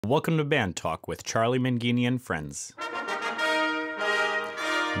Welcome to Band Talk with Charlie Mangini and friends.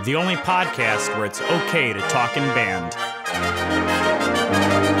 The only podcast where it's okay to talk in band.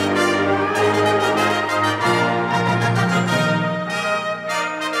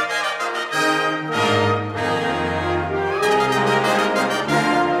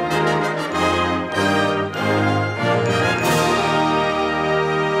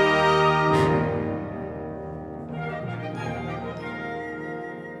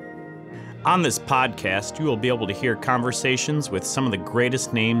 On this podcast, you will be able to hear conversations with some of the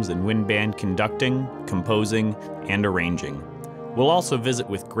greatest names in wind band conducting, composing, and arranging. We'll also visit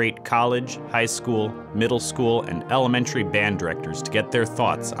with great college, high school, middle school, and elementary band directors to get their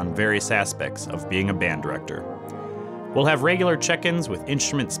thoughts on various aspects of being a band director. We'll have regular check-ins with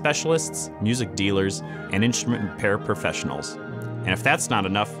instrument specialists, music dealers, and instrument repair professionals. And if that's not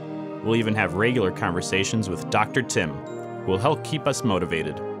enough, we'll even have regular conversations with Dr. Tim, who will help keep us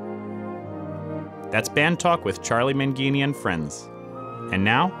motivated. That's Band Talk with Charlie Mangini and friends. And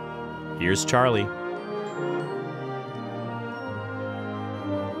now, here's Charlie.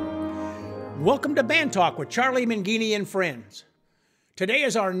 Welcome to Band Talk with Charlie Mangini and friends. Today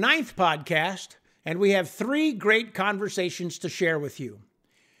is our 9th podcast, and we have 3 great conversations to share with you.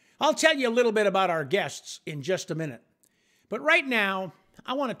 I'll tell you a little bit about our guests in just a minute. But right now,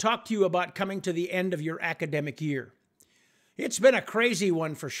 I want to talk to you about coming to the end of your academic year. It's been a crazy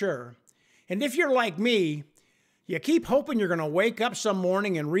one for sure. And if you're like me, you keep hoping you're going to wake up some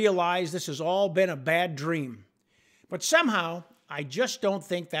morning and realize this has all been a bad dream. But somehow, I just don't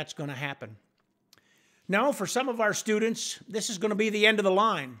think that's going to happen. No, for some of our students, this is going to be the end of the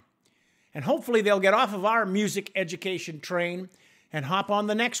line. And hopefully they'll get off of our music education train and hop on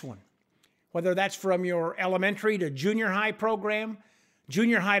the next one. Whether that's from your elementary to junior high program,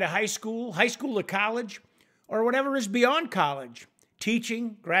 junior high to high school to college, or whatever is beyond college.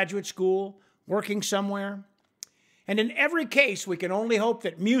 Teaching, graduate school, working somewhere. And in every case, we can only hope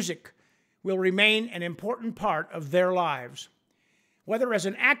that music will remain an important part of their lives. Whether as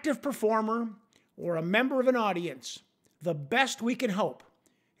an active performer or a member of an audience, the best we can hope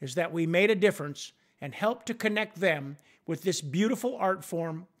is that we made a difference and helped to connect them with this beautiful art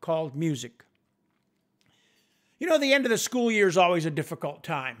form called music. You know, the end of the school year is always a difficult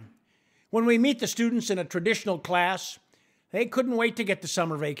time. When we meet the students in a traditional class, they couldn't wait to get to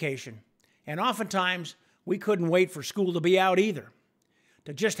summer vacation. And oftentimes, we couldn't wait for school to be out either.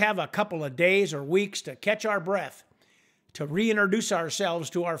 To just have a couple of days or weeks to catch our breath, to reintroduce ourselves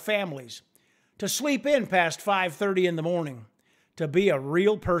to our families, to sleep in past 5:30 in the morning, to be a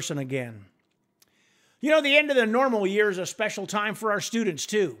real person again. You know, the end of the normal year is a special time for our students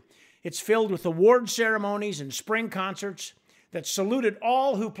too. It's filled with award ceremonies and spring concerts that saluted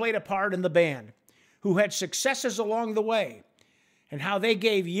all who played a part in the band, who had successes along the way, and how they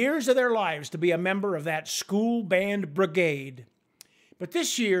gave years of their lives to be a member of that school band brigade. But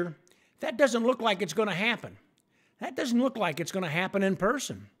this year, that doesn't look like it's going to happen. That doesn't look like it's going to happen in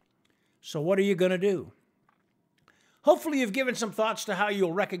person. So what are you going to do? Hopefully you've given some thoughts to how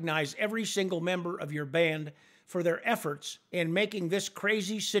you'll recognize every single member of your band for their efforts in making this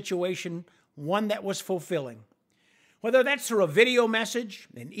crazy situation one that was fulfilling. Whether that's through a video message,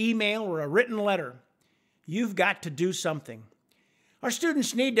 an email, or a written letter, you've got to do something. Our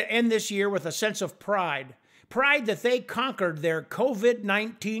students need to end this year with a sense of pride that they conquered their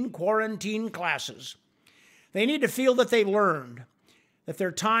COVID-19 quarantine classes. They need to feel that they learned, that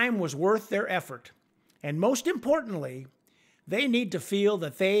their time was worth their effort. And most importantly, they need to feel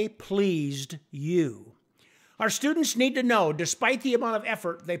that they pleased you. Our students need to know, despite the amount of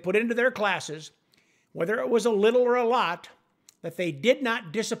effort they put into their classes, whether it was a little or a lot, that they did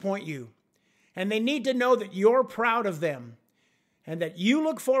not disappoint you. And they need to know that you're proud of them and that you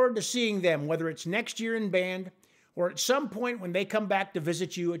look forward to seeing them, whether it's next year in band or at some point when they come back to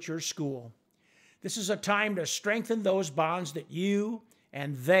visit you at your school. This is a time to strengthen those bonds that you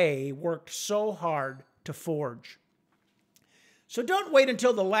and they worked so hard to forge. So don't wait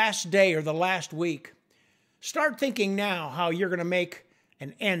until the last day or the last week. Start thinking now how you're going to make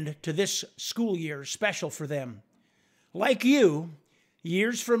an end to this school year special for them. Like you,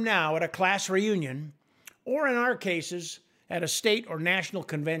 years from now at a class reunion, or in our cases, at a state or national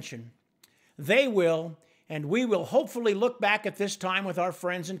convention, they will, and we will hopefully look back at this time with our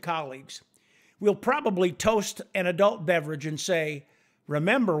friends and colleagues. We'll probably toast an adult beverage and say,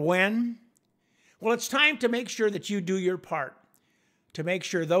 "Remember when?" Well, it's time to make sure that you do your part, to make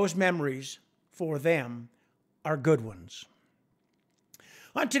sure those memories for them are good ones.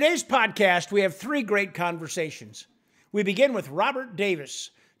 On today's podcast, we have 3 great conversations. We begin with Robert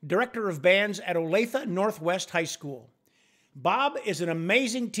Davis, Director of Bands at Olathe Northwest High School. Bob is an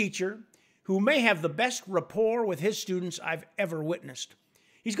amazing teacher who may have the best rapport with his students I've ever witnessed.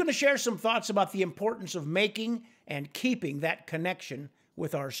 He's going to share some thoughts about the importance of making and keeping that connection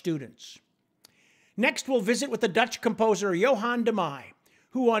with our students. Next, we'll visit with the Dutch composer Johan de Meij,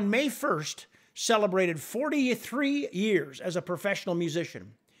 who on May 1st celebrated 43 years as a professional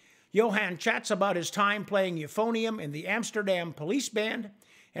musician. Johan chats about his time playing euphonium in the Amsterdam Police Band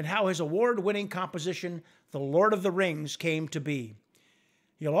and how his award-winning composition, The Lord of the Rings, came to be.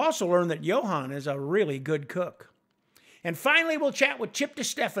 You'll also learn that Johan is a really good cook. And finally, we'll chat with Chip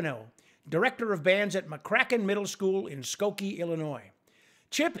DeStefano, director of bands at McCracken Middle School in Skokie, Illinois.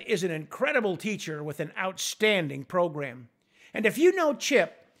 Chip is an incredible teacher with an outstanding program. And if you know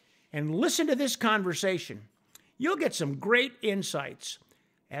Chip and listen to this conversation, you'll get some great insights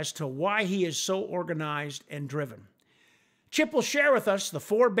as to why he is so organized and driven. Chip will share with us the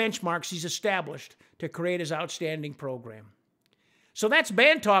 4 benchmarks he's established to create his outstanding program. So that's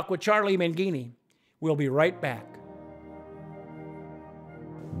Band Talk with Charlie Mangini. We'll be right back.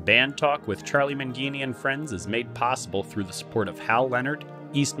 Band Talk with Charlie Mangini and Friends is made possible through the support of Hal Leonard,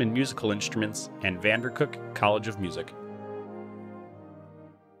 Eastman Musical Instruments, and Vandercook College of Music.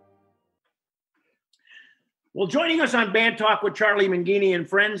 Well, joining us on Band Talk with Charlie Mangini and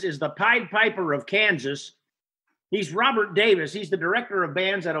Friends is the Pied Piper of Kansas. He's Robert Davis. He's the director of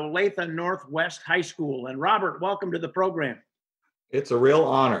bands at Olathe Northwest High School. And Robert, welcome to the program. It's a real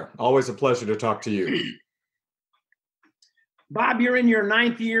honor. Always a pleasure to talk to you. Bob, you're in your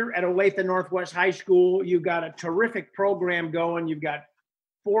 9th year at Olathe Northwest High School. You've got a terrific program going. You've got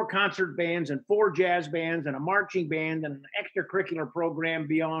 4 concert bands and 4 jazz bands and a marching band and an extracurricular program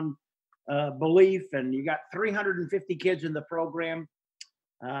beyond belief. And you got 350 kids in the program.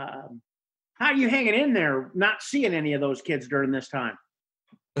 How are you hanging in there, not seeing any of those kids during this time?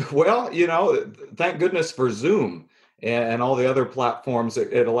 Well, thank goodness for Zoom and all the other platforms.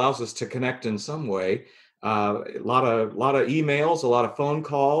 It allows us to connect in some way. A lot of emails, a lot of phone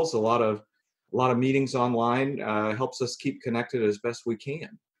calls, a lot of meetings online helps us keep connected as best we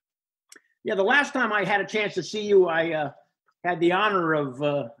can. Yeah, the last time I had a chance to see you, I had the honor of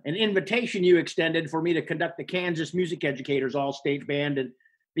an invitation you extended for me to conduct the Kansas Music Educators All-State Band at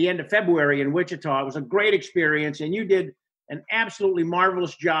the end of February in Wichita. It was a great experience, and you did an absolutely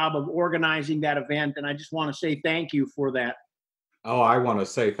marvelous job of organizing that event, and I just want to say thank you for that. Oh, I want to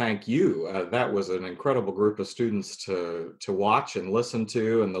say thank you. That was an incredible group of students to watch and listen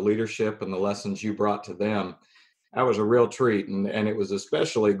to, and the leadership and the lessons you brought to them. That was a real treat, and it was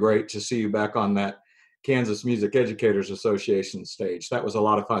especially great to see you back on that Kansas Music Educators Association stage. That was a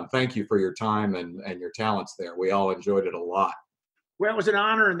lot of fun. Thank you for your time and your talents there. We all enjoyed it a lot. Well, it was an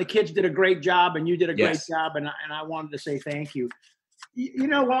honor, and the kids did a great job, and you did a great Yes. job, and I wanted to say thank you.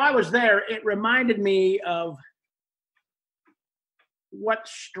 While I was there, it reminded me of what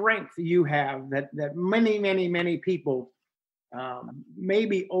strength you have that many, many, many people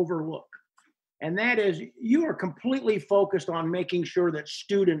maybe overlook. And that is, you are completely focused on making sure that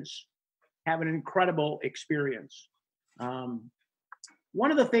students have an incredible experience.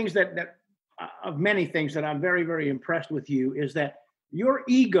 One of the things that of many things that I'm very, very impressed with you is that your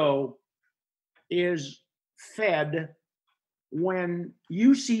ego is fed when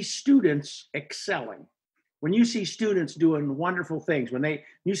you see students excelling, when you see students doing wonderful things, when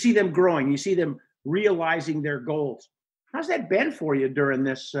you see them growing, you see them realizing their goals. How's that been for you during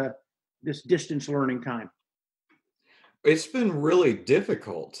this distance learning time? It's been really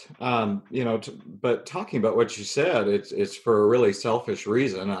difficult, but talking about what you said, it's for a really selfish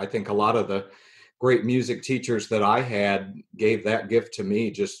reason. I think a lot of the great music teachers that I had gave that gift to me,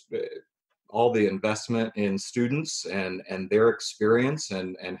 just all the investment in students and their experience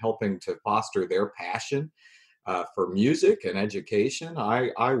and helping to foster their passion for music and education.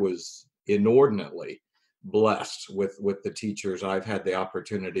 I was inordinately blessed with the teachers I've had the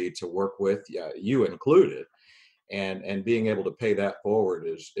opportunity to work with, you included. And being able to pay that forward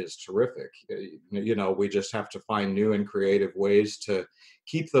is terrific. We just have to find new and creative ways to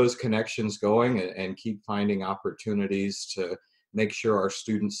keep those connections going and keep finding opportunities to make sure our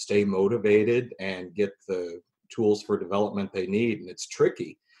students stay motivated and get the tools for development they need. And it's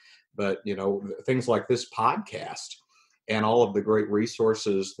tricky, but things like this podcast and all of the great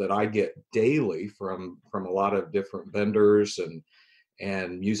resources that I get daily from a lot of different vendors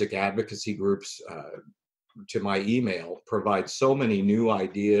and music advocacy groups to my email provide so many new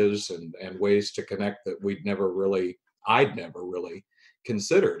ideas and ways to connect that I'd never really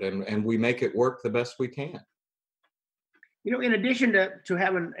considered, and we make it work the best we can. In addition to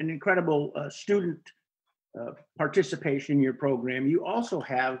having an incredible student participation in your program, you also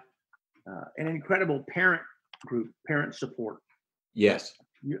have an incredible parent group, parent support. Yes.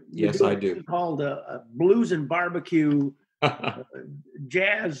 You Yes, do I a do. thing called a blues and barbecue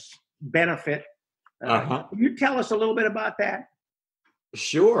jazz benefit. Uh-huh. Can you tell us a little bit about that?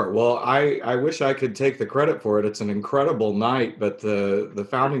 Sure. Well, I wish I could take the credit for it. It's an incredible night, but the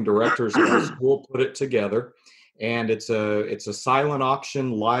founding directors of our school put it together, and it's a silent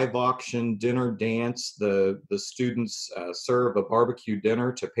auction, live auction, dinner dance. The students serve a barbecue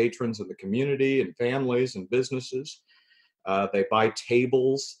dinner to patrons of the community and families and businesses. They buy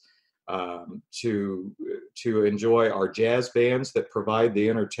tables to enjoy our jazz bands that provide the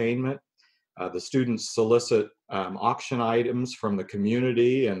entertainment. The students solicit auction items from the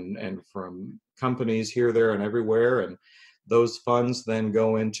community and from companies here, there, and everywhere. And those funds then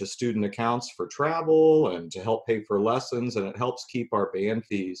go into student accounts for travel and to help pay for lessons. And it helps keep our band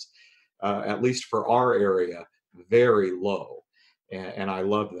fees, at least for our area, very low. And I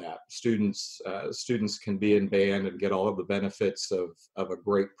love that. Students can be in band and get all of the benefits of a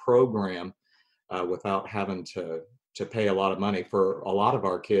great program without having to pay a lot of money. For a lot of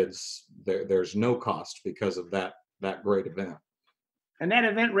our kids, there's no cost because of that great event. And that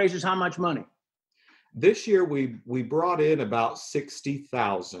event raises how much money? This year we brought in about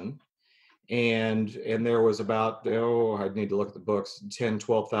 60,000, and there was about, I'd need to look at the books,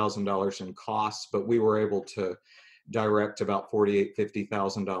 $10,000-$12,000 in costs, but we were able to direct about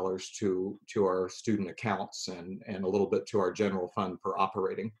 $48,000-$50,000 to our student accounts and a little bit to our general fund for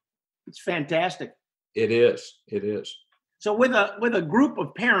operating. It's fantastic. It is. So with a group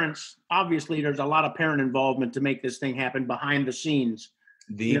of parents, obviously there's a lot of parent involvement to make this thing happen behind the scenes.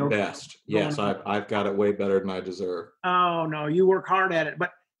 The best. Yes, I've got it way better than I deserve. Oh no, you work hard at it.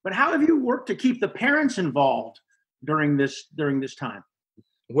 But how have you worked to keep the parents involved during this time?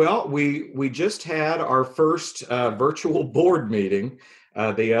 Well, we just had our first virtual board meeting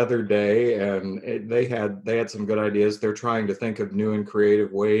the other day, and they had some good ideas. They're trying to think of new and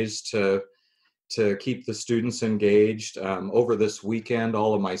creative ways to keep the students engaged. Over this weekend,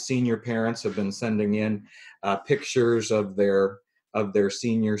 all of my senior parents have been sending in pictures of their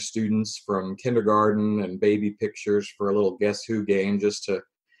senior students from kindergarten and baby pictures for a little Guess Who game, just to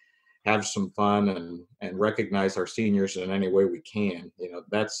have some fun and recognize our seniors in any way we can.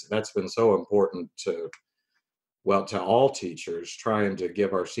 That's been so important to all teachers, trying to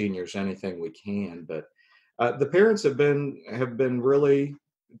give our seniors anything we can. But the parents have been really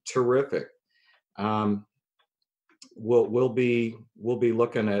terrific. We'll be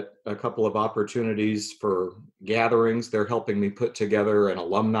looking at a couple of opportunities for gatherings. They're helping me put together an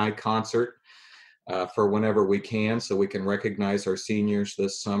alumni concert for whenever we can, so we can recognize our seniors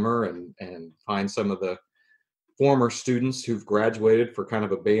this summer and find some of the former students who've graduated for kind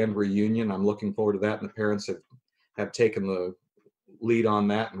of a band reunion. I'm looking forward to that, and the parents have taken the lead on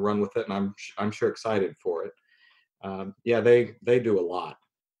that and run with it, and I'm sure excited for it. They do a lot.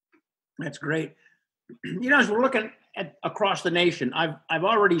 That's great. As we're looking at across the nation, I've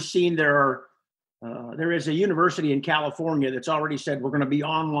already seen there is a university in California that's already said we're going to be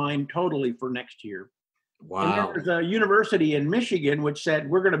online totally for next year. Wow. And then there's a university in Michigan which said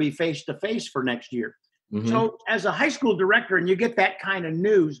we're going to be face-to-face for next year. Mm-hmm. So as a high school director, and you get that kind of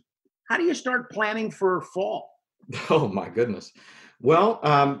news, how do you start planning for fall? Oh my goodness. Well,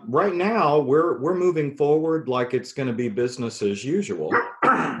 right now we're moving forward like it's going to be business as usual,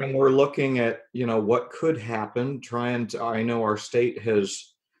 and we're looking at what could happen. I know our state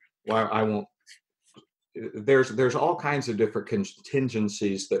has. Well, I won't. There's all kinds of different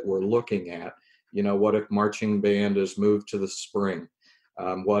contingencies that we're looking at. What if marching band is moved to the spring?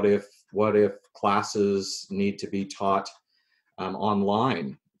 What if classes need to be taught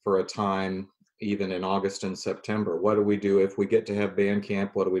online for a time, even in August and September? What do we do if we get to have band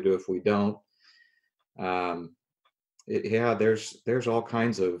camp? What do we do if we don't? There's all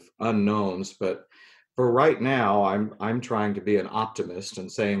kinds of unknowns, but for right now, I'm trying to be an optimist and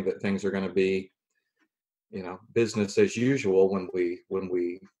saying that things are going to be, business as usual when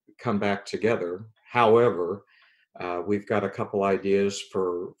we come back together. However, we've got a couple ideas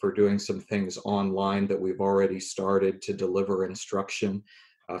for doing some things online that we've already started to deliver instruction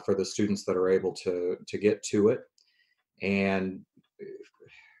for the students that are able to get to it. And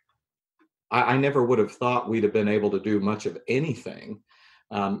I never would have thought we'd have been able to do much of anything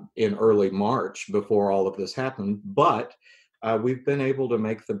in early March before all of this happened, but we've been able to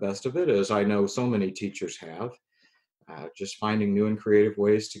make the best of it, as I know so many teachers have, just finding new and creative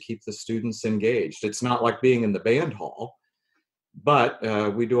ways to keep the students engaged. It's not like being in the band hall, but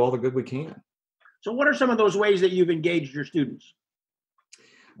we do all the good we can. So what are some of those ways that you've engaged your students?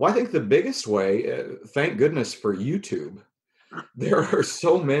 Well, I think the biggest way, thank goodness for YouTube. there are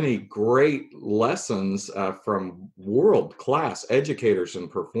so many great lessons from world-class educators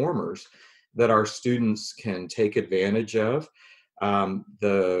and performers that our students can take advantage of.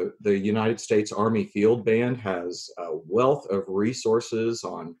 The United States Army Field Band has a wealth of resources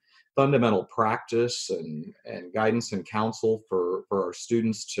on fundamental practice and guidance and counsel for our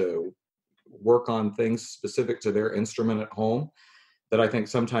students to work on things specific to their instrument at home that I think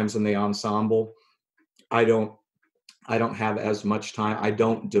sometimes in the ensemble, I don't have as much time. I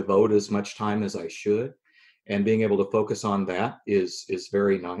don't devote as much time as I should. And being able to focus on that is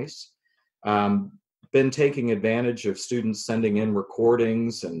very nice. Been taking advantage of students sending in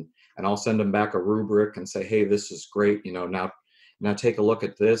recordings, and I'll send them back a rubric and say, hey, this is great. Now take a look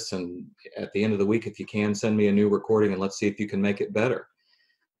at this. And at the end of the week, if you can, send me a new recording and let's see if you can make it better.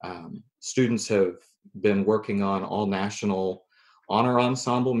 Students have been working on all national honor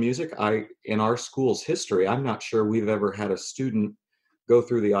ensemble music. In our school's history, I'm not sure we've ever had a student go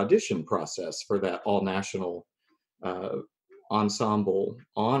through the audition process for that all national ensemble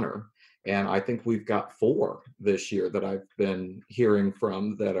honor. And I think we've got 4 this year that I've been hearing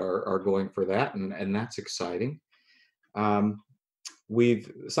from that are going for that. And that's exciting.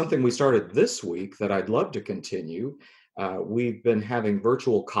 Something we started this week that I'd love to continue. We've been having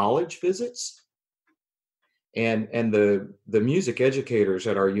virtual college visits. And the music educators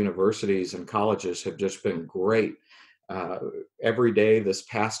at our universities and colleges have just been great. Every day this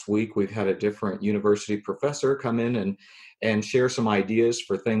past week, we've had a different university professor come in and share some ideas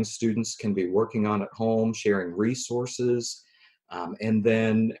for things students can be working on at home, sharing resources. And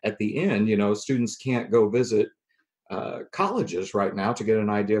then at the end, students can't go visit colleges right now to get an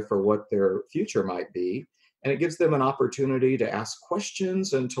idea for what their future might be. And it gives them an opportunity to ask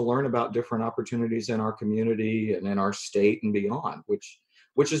questions and to learn about different opportunities in our community and in our state and beyond, which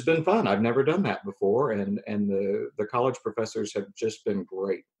has been fun. I've never done that before. And the college professors have just been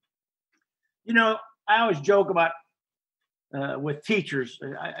great. I always joke about with teachers.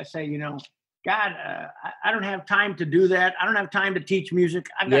 I say, God, I don't have time to do that. I don't have time to teach music.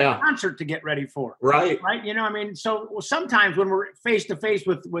 I've got a concert to get ready for. Right. So sometimes when we're face to face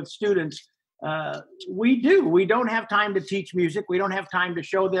with students, we don't have time to teach music. We don't have time to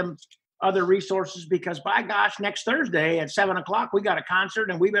show them other resources because by gosh, next Thursday at 7:00, we got a concert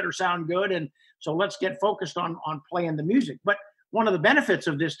and we better sound good. And so let's get focused on playing the music. But one of the benefits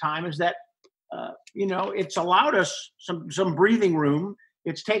of this time is that, it's allowed us some breathing room.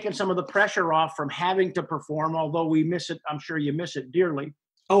 It's taken some of the pressure off from having to perform, although we miss it. I'm sure you miss it dearly.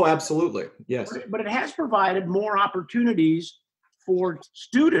 Oh, absolutely. Yes. But it has provided more opportunities for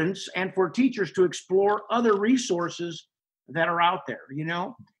students and for teachers to explore other resources that are out there,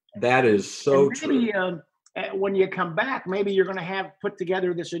 That is so true. When you come back, maybe you're going to have put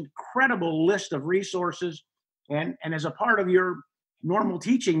together this incredible list of resources. And as a part of your normal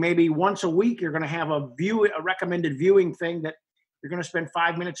teaching, maybe once a week, you're going to have a recommended viewing thing that you're going to spend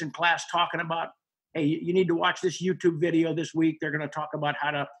 5 minutes in class talking about. Hey, you need to watch this YouTube video this week. They're going to talk about how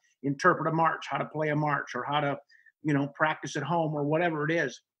to interpret a march, how to play a march, or how to practice at home or whatever it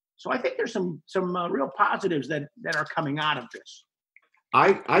is. So I think there's some real positives that are coming out of this.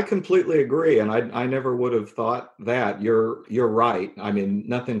 I completely agree. And I never would have thought that. You're right. I mean,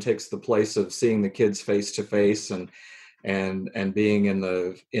 nothing takes the place of seeing the kids face to face and being in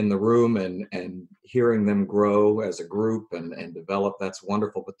the room and hearing them grow as a group and develop. That's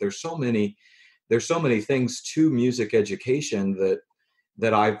wonderful. But there's so many things to music education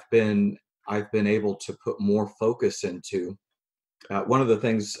that I've been able to put more focus into. One of the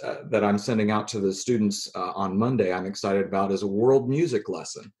things that I'm sending out to the students on Monday, I'm excited about, is a world music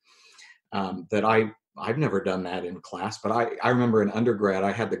lesson that I've never done that in class, but I remember in undergrad,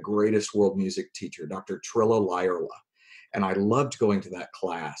 I had the greatest world music teacher, Dr. Trilla Lyerla. And I loved going to that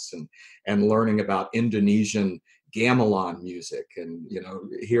class and learning about Indonesian gamelan music and,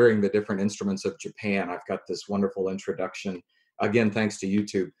 hearing the different instruments of Japan. I've got this wonderful introduction, again, thanks to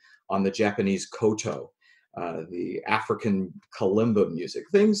YouTube, on the Japanese koto, the African kalimba music,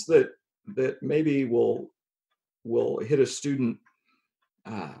 things that maybe will hit a student,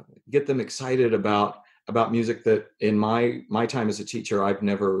 get them excited about music that in my time as a teacher, I've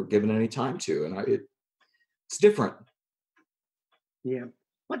never given any time to. And it's different. Yeah.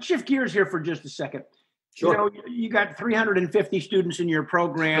 Let's shift gears here for just a second. Sure. You got 350 students in your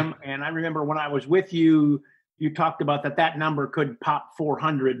program. And I remember when I was with you, you talked about that number could pop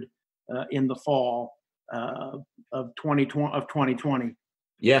 400 in the fall of 2020.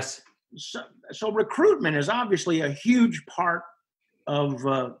 Yes. So recruitment is obviously a huge part of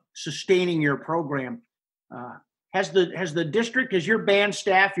sustaining your program. Has your band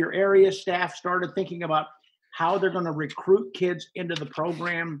staff, your area staff started thinking about how they're going to recruit kids into the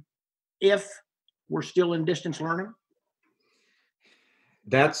program if we're still in distance learning?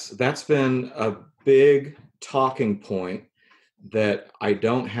 That's been a big talking point that I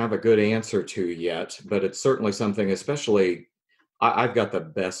don't have a good answer to yet, but it's certainly something, especially I've got the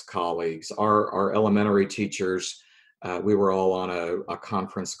best colleagues. Our elementary teachers, we were all on a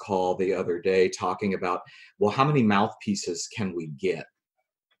conference call the other day talking about, well, how many mouthpieces can we get?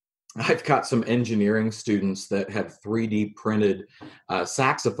 I've got some engineering students that have 3D printed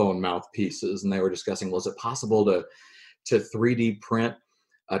saxophone mouthpieces, and they were discussing, was it possible to 3D print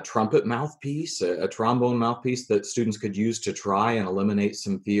a trumpet mouthpiece, a trombone mouthpiece that students could use to try and eliminate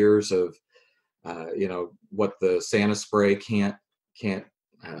some fears of, what the Santa spray can't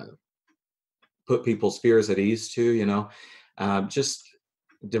put people's fears at ease to, just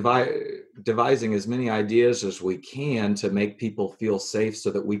devising as many ideas as we can to make people feel safe so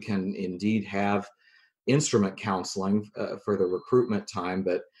that we can indeed have instrument counseling for the recruitment time.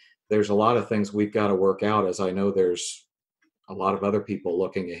 But there's a lot of things we've got to work out, as I know there's a lot of other people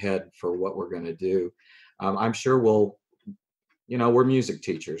looking ahead for what we're going to do. I'm sure we're music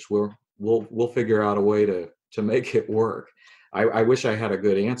teachers. We'll figure out a way to make it work. I wish I had a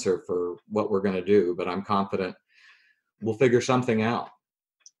good answer for what we're going to do, but I'm confident we'll figure something out.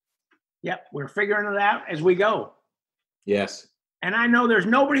 Yep, we're figuring it out as we go. Yes. And I know there's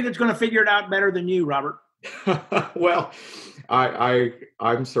nobody that's going to figure it out better than you, Robert. Well,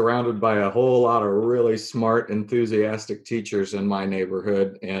 I'm surrounded by a whole lot of really smart, enthusiastic teachers in my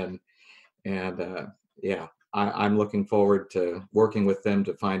neighborhood, and I'm looking forward to working with them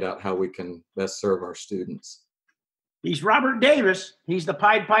to find out how we can best serve our students. He's Robert Davis. He's the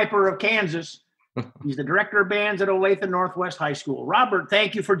Pied Piper of Kansas. He's the director of bands at Olathe Northwest High School. Robert,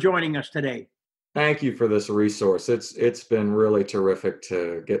 thank you for joining us today. Thank you for this resource. It's been really terrific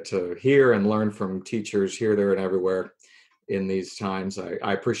to get to hear and learn from teachers here, there, and everywhere in these times.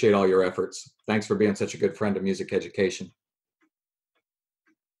 I appreciate all your efforts. Thanks for being such a good friend of music education.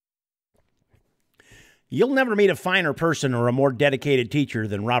 You'll never meet a finer person or a more dedicated teacher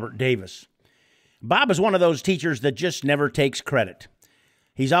than Robert Davis. Bob is one of those teachers that just never takes credit.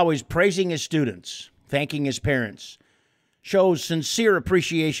 He's always praising his students, thanking his parents, shows sincere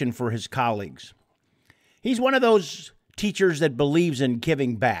appreciation for his colleagues. He's one of those teachers that believes in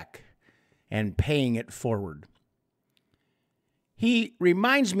giving back and paying it forward. He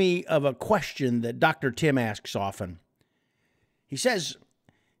reminds me of a question that Dr. Tim asks often. He says,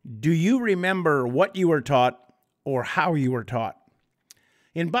 "Do you remember what you were taught or how you were taught?"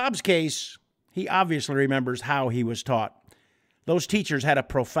 In Bob's case, he obviously remembers how he was taught. Those teachers had a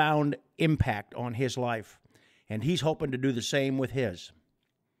profound impact on his life, and he's hoping to do the same with his.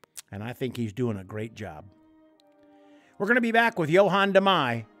 And I think he's doing a great job. We're going to be back with Johan de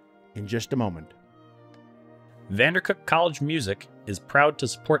Meij in just a moment. Vandercook College Music is proud to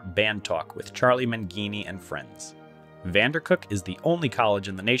support Band Talk with Charlie Mangini and friends. Vandercook is the only college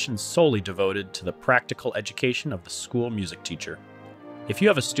in the nation solely devoted to the practical education of the school music teacher. If you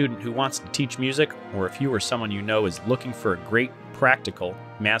have a student who wants to teach music, or if you or someone you know is looking for a great, practical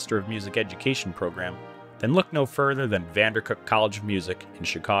Master of Music education program, then look no further than Vandercook College of Music in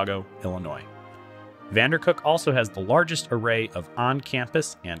Chicago, Illinois. Vandercook also has the largest array of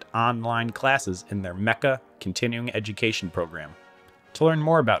on-campus and online classes in their Mecca continuing education program. To learn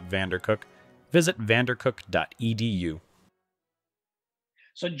more about Vandercook, visit vandercook.edu.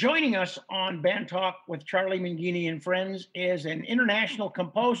 So joining us on Band Talk with Charlie Mangini and friends is an international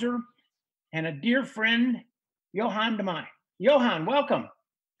composer and a dear friend, Johan de Meij. Johan, welcome.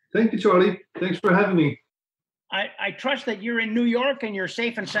 Thank you, Charlie. Thanks for having me. I trust that you're in New York and you're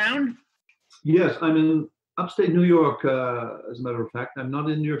safe and sound. Yes, I'm in upstate New York, as a matter of fact. I'm not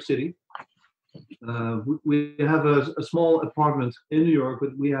in New York City. We have a small apartment in New York,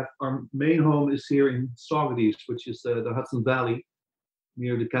 but we have our main home is here in Saugerties, which is the Hudson Valley,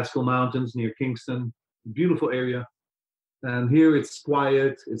 near the Catskill Mountains, near Kingston. Beautiful area. And here it's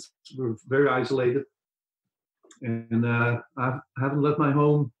quiet. We're very isolated. And I haven't left my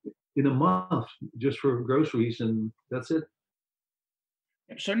home in a month just for groceries, and that's it.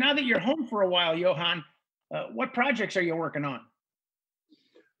 So now that you're home for a while, Johan, what projects are you working on?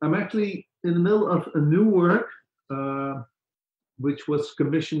 I'm actually in the middle of a new work, which was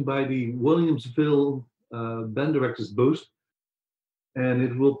commissioned by the Williamsville Band Directors Booth, and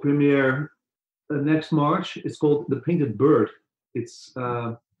it will premiere next March. It's called The Painted Bird. It's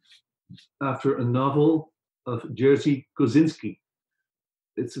after a novel of Jerzy Kosinski.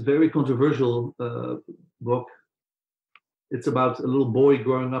 It's a very controversial book. It's about a little boy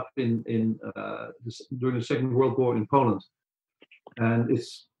growing up during the Second World War in Poland, and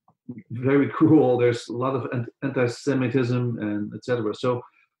it's very cruel. There's a lot of anti-Semitism and etc. So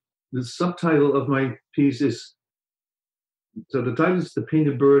the subtitle of my piece is, so the title is The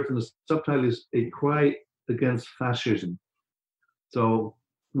Painted Bird, and the subtitle is A Cry Against Fascism. So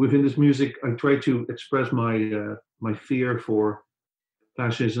within this music, I try to express my my fear for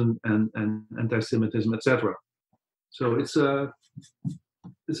fascism and anti-Semitism, etc. So it's a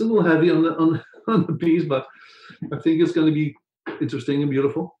little heavy on the piece, but I think it's going to be interesting and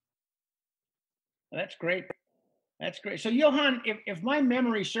beautiful. That's great. That's great. So, Johan, if my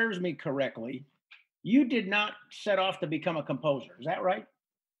memory serves me correctly, you did not set off to become a composer. Is that right?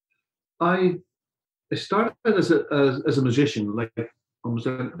 I started as a musician, like almost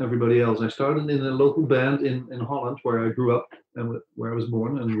everybody else. I started in a local band in Holland, where I grew up and where I was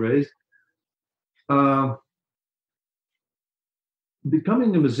born and raised.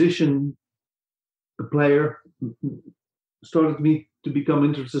 Becoming a musician, a player, started me to become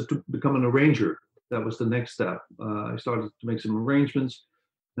interested to become an arranger. That was the next step. I started to make some arrangements,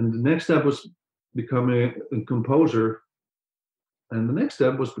 and the next step was becoming a composer, and the next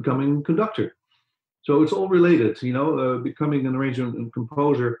step was becoming a conductor. So it's all related, becoming an arranger and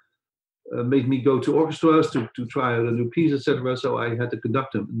composer made me go to orchestras to try out a new piece, etc. So I had to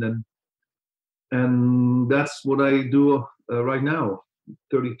conduct them, and that's what I do right now.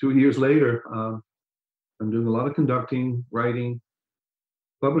 32 years later, I'm doing a lot of conducting, writing,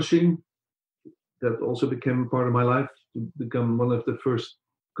 publishing. That also became part of my life, to become one of the first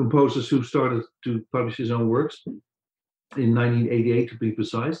composers who started to publish his own works in 1988, to be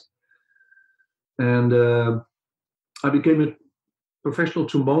precise. And I became a professional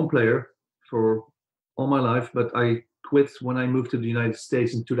trombone player for all my life, but I quit when I moved to the United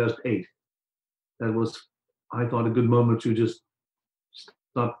States in 2008. That was, I thought, a good moment to just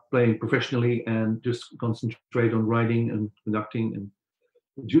stop playing professionally and just concentrate on writing and conducting and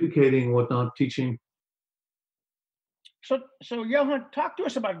adjudicating, whatnot, teaching. So Johan, talk to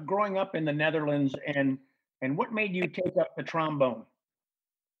us about growing up in the Netherlands and what made you take up the trombone.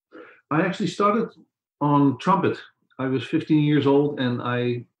 I actually started on trumpet. I was 15 years old, and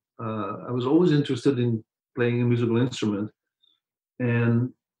I was always interested in playing a musical instrument.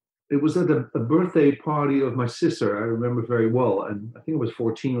 And it was at a birthday party of my sister, I remember very well, and I think I was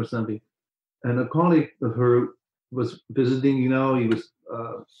 14 or something. And a colleague of her was visiting, he was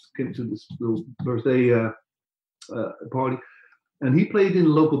came to this little birthday party, and he played in a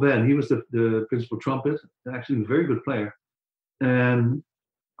local band. He was the principal trumpet, actually a very good player. And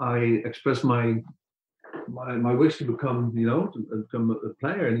I expressed my wish to become, to become a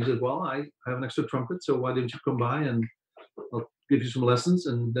player. And he said, well, I have an extra trumpet, so why don't you come by and I'll give you some lessons.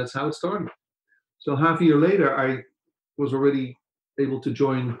 And that's how it started. So half a year later, I was already able to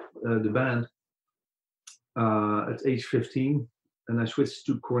join the band at age 15, and I switched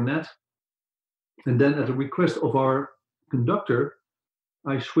to cornet. And then at the request of our conductor,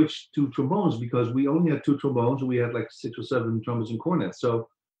 I switched to trombones, because we only had 2 trombones. We had like 6 or 7 trumpets and cornets. So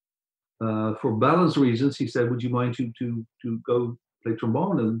for balance reasons, he said, would you mind to go play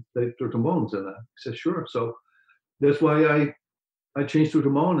trombone and play the trombones? And I said, sure. So that's why I changed to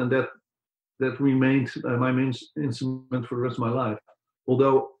trombone, and that remained my main instrument for the rest of my life.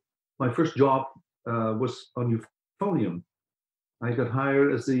 Although my first job was on euphonium. I got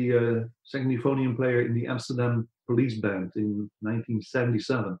hired as the second euphonium player in the Amsterdam Police Band in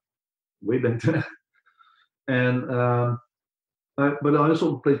 1977, way back then. And but I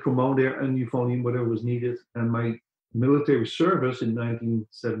also played trombone there and euphonium, whatever was needed. And my military service in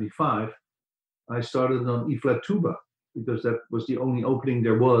 1975, I started on E-flat tuba, because that was the only opening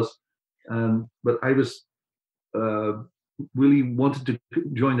there was. But I was really wanted to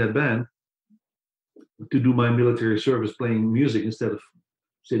join that band to do my military service playing music instead of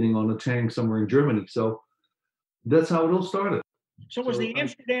sitting on a tank somewhere in Germany. So that's how it all started. So was the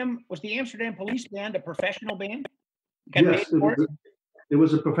Amsterdam Police Band a professional band? Yes, it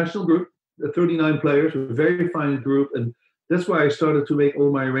was a professional group, 39 players, a very fine group, and that's why I started to make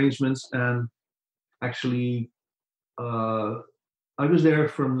all my arrangements. And actually, I was there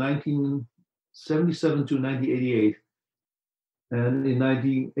from 1977 to 1988, and in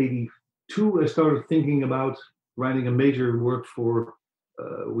 1982 I started thinking about writing a major work for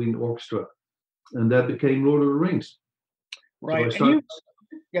wind orchestra, and that became Lord of the Rings. Right. So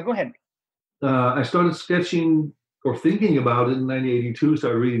yeah, go ahead. I started sketching or thinking about it in 1982,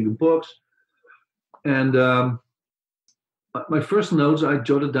 started reading the books. And my first notes I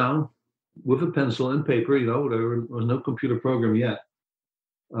jotted down with a pencil and paper, there was no computer program yet.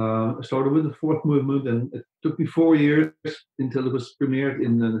 I started with the 4th movement, and it took me 4 years until it was premiered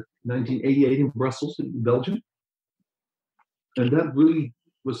in 1988 in Brussels, in Belgium. And that really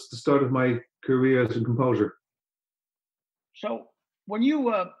was the start of my career as a composer. So when you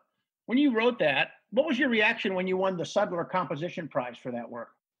wrote that, what was your reaction when you won the Sudler Composition Prize for that work?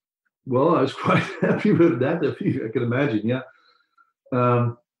 Well, I was quite happy with that, if you, I can imagine. Yeah,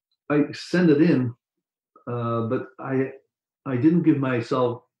 I sent it in, but I didn't give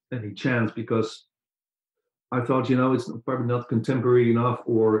myself any chance because I thought, it's probably not contemporary enough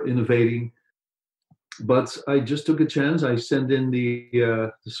or innovating. But I just took a chance. I sent in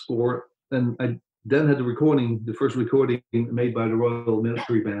the score, and I then had the first recording made by the Royal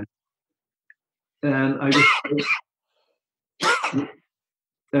Military Band, and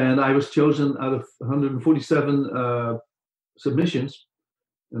I was chosen out of 147 submissions,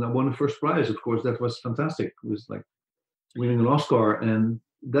 and I won the first prize. Of course, that was fantastic. It was like winning an Oscar, and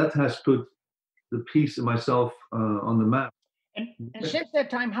that has put the piece and myself on the map. And since that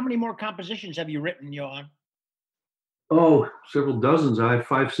time, how many more compositions have you written, Johan? Oh, several dozens. I have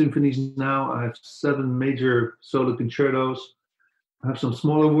 5 symphonies now. I have 7 major solo concertos. I have some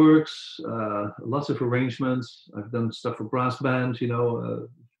smaller works, lots of arrangements. I've done stuff for brass bands,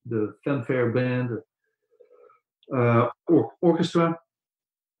 the fanfare band, orchestra.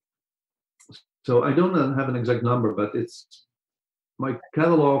 So I don't have an exact number, but it's my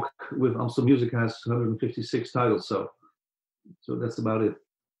catalog with Amstel Music has 156 titles. So that's about it.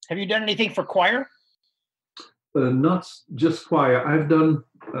 Have you done anything for choir? Not just choir. I've done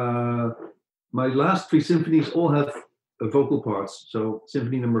my last 3 symphonies all have vocal parts. So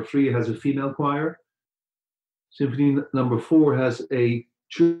symphony number 3 has a female choir. Symphony number 4 has a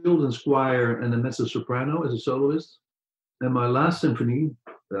children's choir and a mezzo soprano as a soloist. And my last symphony,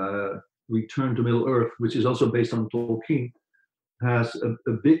 Return to Middle Earth, which is also based on Tolkien, has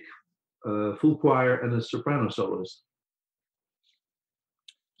a big full choir and a soprano soloist.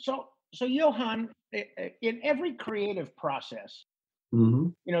 So Johan, in every creative process,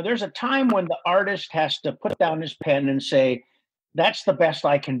 Mm-hmm. There's a time when the artist has to put down his pen and say, that's the best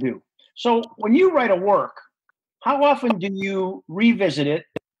I can do. So when you write a work, how often do you revisit it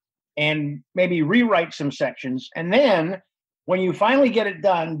and maybe rewrite some sections? And then when you finally get it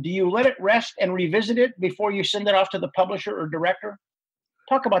done, do you let it rest and revisit it before you send it off to the publisher or director?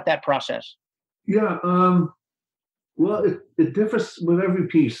 Talk about that process. Yeah. Well, it differs with every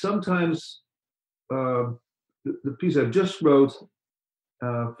piece. Sometimes the piece I just wrote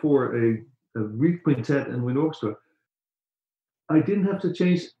for a reed quintet and wind orchestra, I didn't have to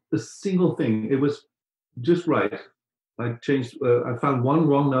change a single thing. It was just right. I found one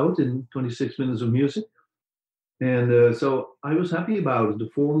wrong note in 26 minutes of music. And so I was happy about it. The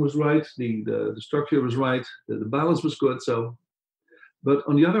form was right, the structure was right, the balance was good. But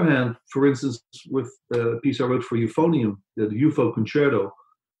on the other hand, for instance, with the piece I wrote for euphonium, the UFO concerto,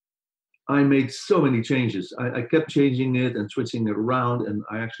 I made so many changes. I kept changing it and switching it around, and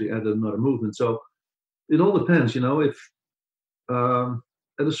I actually added another movement. So it all depends, if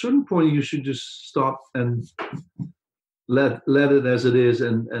at a certain point you should just stop and let it as it is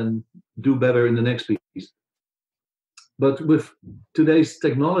and do better in the next piece. But with today's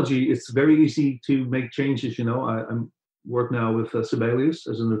technology, it's very easy to make changes. I work now with Sibelius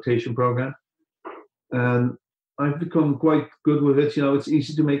as a notation program, and I've become quite good with it. It's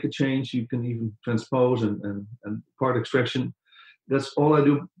easy to make a change. You can even transpose and part extraction. That's all I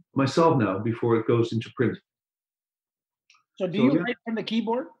do myself now before it goes into print. So do you write from the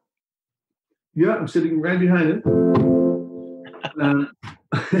keyboard? Yeah, I'm sitting right behind it. And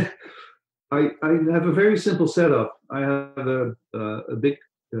I have a very simple setup. I have a big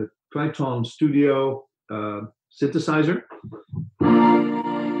Triton Studio synthesizer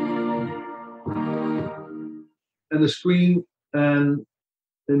and a screen and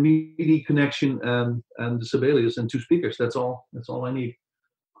a MIDI connection and the Sibelius and 2 speakers. That's all I need.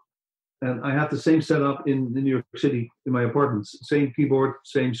 And I have the same setup in New York City in my apartment. Same keyboard,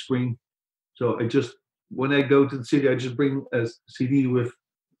 same screen. So when I go to the city, I just bring a CD with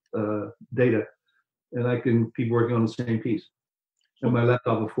data, and I can keep working on the same piece. And my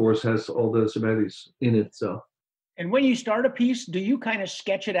laptop, of course, has all the Sibelius in it. So. And when you start a piece, do you kind of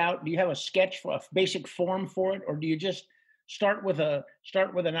sketch it out? Do you have a sketch for a basic form for it, or do you just start with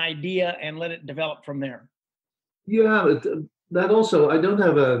an idea and let it develop from there? Yeah, that also. I don't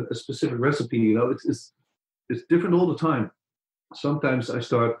have a specific recipe. It's different all the time. Sometimes I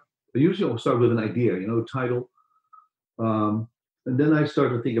usually start with an idea. Title, and then I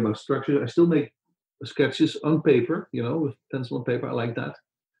start to think about structure. I still make sketches on paper. With pencil and paper. I like that.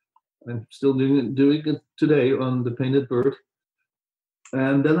 I'm still doing it today on the painted bird.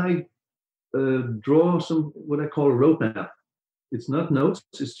 And then I draw what I call a roadmap. It's not notes,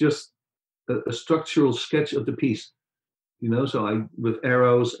 it's just a structural sketch of the piece. So I with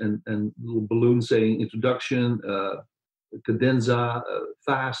arrows and little balloons saying introduction, cadenza,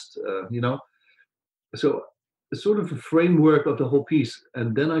 fast, So it's sort of a framework of the whole piece,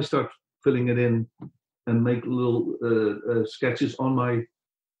 and then I start filling it in and make little sketches on my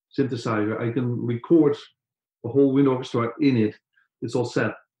synthesizer. I can record a whole wind orchestra in it. It's all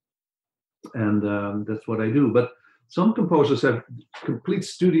set, and that's what I do. But some composers have complete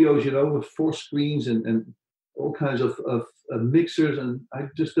studios, with 4 screens and all kinds of mixers, and I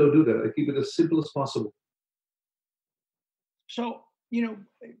just don't do that. I keep it as simple as possible. So,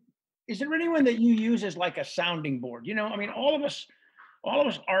 is there anyone that you use as like a sounding board? I mean, all of us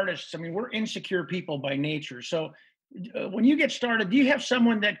artists, I mean, we're insecure people by nature. So when you get started, do you have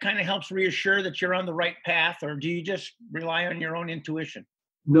someone that kind of helps reassure that you're on the right path, or do you just rely on your own intuition?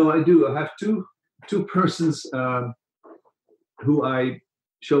 No, I do. I have two persons who I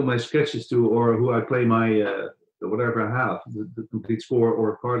show my sketches to, or who I play my whatever I have, the complete score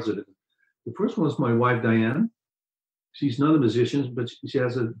or parts of it. The first one is my wife, Diane. She's not a musician, but she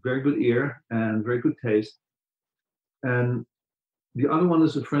has a very good ear and very good taste. And the other one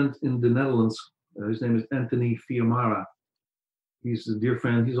is a friend in the Netherlands. His name is Anthony Fiamara. He's a dear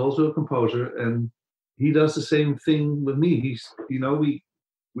friend. He's also a composer, and he does the same thing with me. He's,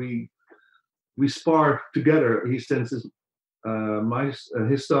 we spar together. He sends his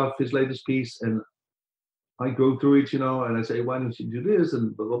stuff, his latest piece, and I go through it, and I say, why don't you do this,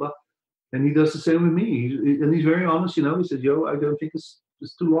 and blah blah blah. And he does the same with me. And he's very honest, He says, "Yo, I don't think it's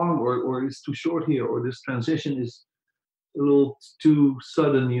too long, or it's too short here, or this transition is a little too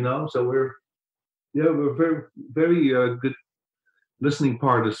sudden, So we're very, very good listening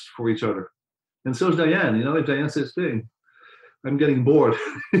partners for each other. And so is Diane. If Diane says, "Hey, I'm getting bored,"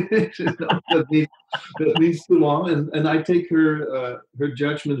 that means too long, and I take her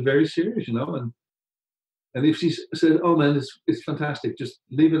judgment very serious, And if she says, "Oh man, it's fantastic, just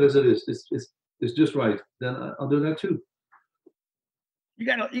leave it as it is. It's just right," then I'll do that too. You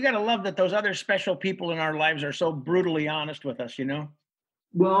gotta love that those other special people in our lives are so brutally honest with us,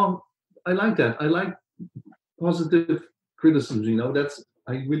 Well, I like that. I like positive criticism.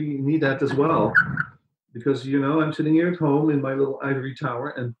 I really need that as well, because I'm sitting here at home in my little ivory tower,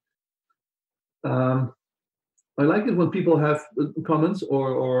 and I like it when people have comments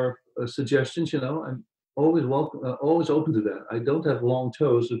or suggestions. I'm always welcome, always open to that. I don't have long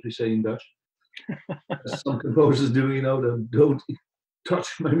toes, as we say in Dutch. Some composers do, that don't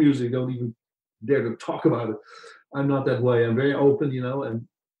touch my music, don't even dare to talk about it. I'm not that way. I'm very open, and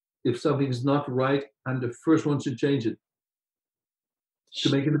if something is not right, I'm the first one to change it, to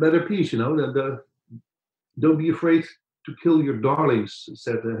make it a better piece, don't be afraid to kill your darlings,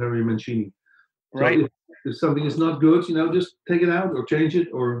 said Harry Mancini. Right. So if something is not good, just take it out or change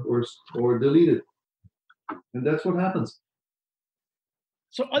it or delete it. And that's what happens.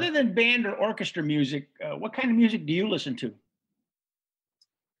 So other than band or orchestra music, what kind of music do you listen to?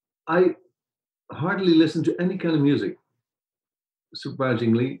 I hardly listen to any kind of music,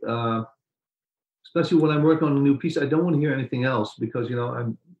 surprisingly. Especially when I'm working on a new piece, I don't want to hear anything else, because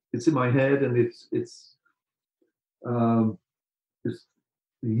it's in my head, and it's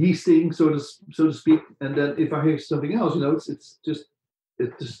yeasting, so to speak. And then if I hear something else, it's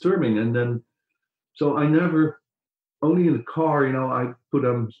disturbing. And then so I never, only in the car, I put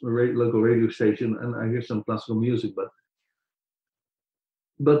on a local radio station and I hear some classical music,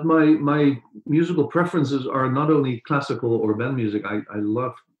 but my musical preferences are not only classical or band music. I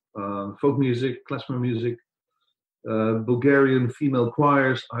love folk music, klezmer music, Bulgarian female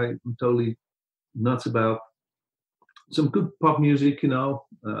choirs. I'm totally nuts about some good pop music,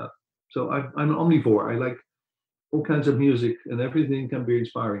 So I'm an omnivore. I like all kinds of music, and everything can be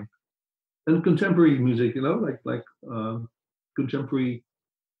inspiring. And contemporary music, like contemporary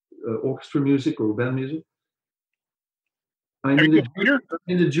orchestra music or band music. I'm in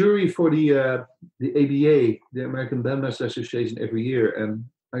the jury for the ABA, the American Bandmaster Association, every year, and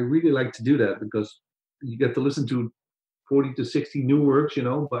I really like to do that, because you get to listen to 40 to 60 new works,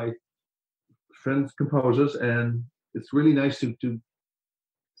 by friends composers, and it's really nice to keep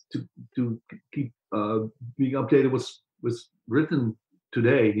being updated with what's written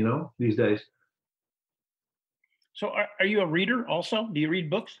today, these days. So are you a reader also? Do you read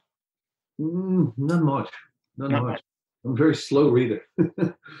books? Not much. Not much. I'm a very slow reader.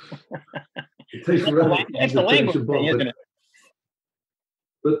 It takes forever. That's the language thing, isn't it?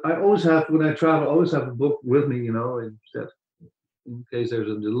 But I always have, when I travel, I always have a book with me, in case there's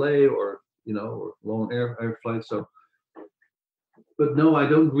a delay or long air flights. So, but no, I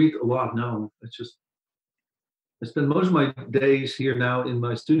don't read a lot. No, it's just, I spend most of my days here now in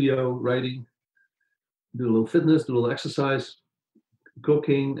my studio writing, do a little fitness, do a little exercise,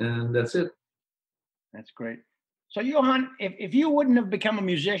 cooking, and that's it. That's great. So Johan, if you wouldn't have become a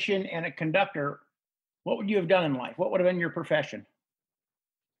musician and a conductor, what would you have done in life? What would have been your profession?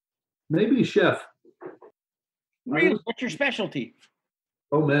 Maybe a chef. Really? What's your specialty?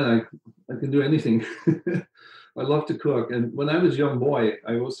 Oh man, I can do anything. I love to cook. And when I was a young boy,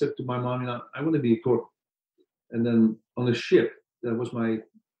 I always said to my mom, I want to be a cook. And then on a ship, that was my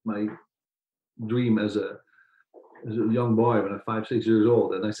dream as a young boy when I'm 5, 6 years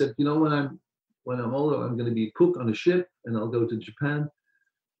old. And I said, when I'm older, I'm going to be a cook on a ship, and I'll go to Japan,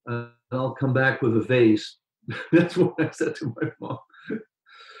 and I'll come back with a vase. That's what I said to my mom.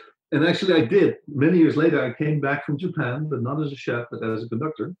 And actually, I did. Many years later, I came back from Japan, but not as a chef, but as a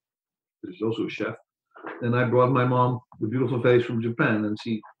conductor. She's also a chef. And I brought my mom the beautiful vase from Japan, and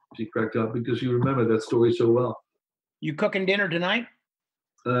she cracked up because she remembered that story so well. You cooking dinner tonight?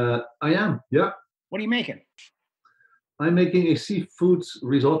 I am, yeah. What are you making? I'm making a seafood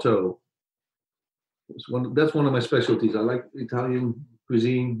risotto. That's one of my specialties. I like Italian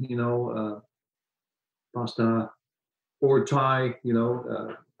cuisine, pasta or Thai,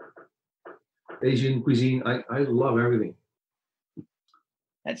 Asian cuisine. I love everything.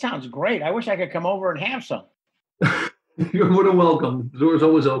 That sounds great. I wish I could come over and have some. You're more than welcome. The door's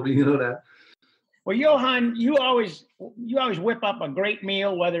always open, you know that. Well, Johan, you always whip up a great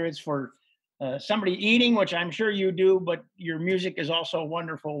meal, whether it's for somebody eating, which I'm sure you do, but your music is also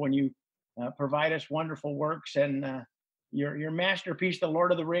wonderful when you provide us wonderful works. And your masterpiece, The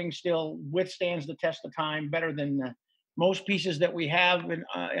Lord of the Rings, still withstands the test of time better than most pieces that we have in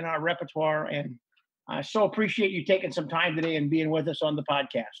our repertoire. And I so appreciate you taking some time today and being with us on the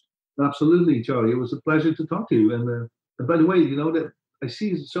podcast. Absolutely, Charlie. It was a pleasure to talk to you. And by the way, that I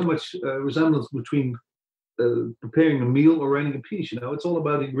see so much resemblance between preparing a meal or writing a piece. It's all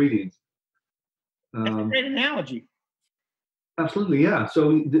about ingredients. That's a great analogy. Absolutely, yeah.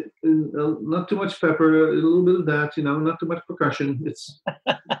 So not too much pepper, a little bit of that, not too much percussion. It's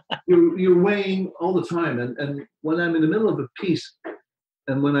you're weighing all the time. And when I'm in the middle of a piece,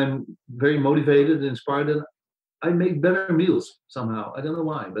 and when I'm very motivated and inspired, I make better meals somehow. I don't know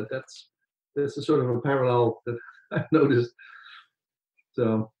why, but that's a sort of a parallel that I've noticed.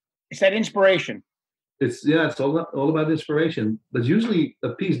 So it's that inspiration. It's all about inspiration. But usually a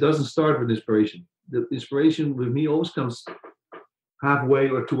piece doesn't start with inspiration. The inspiration with me always comes halfway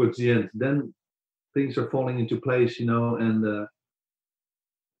or towards the end. Then things are falling into place, and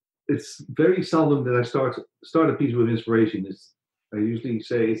it's very seldom that I start a piece with inspiration. I usually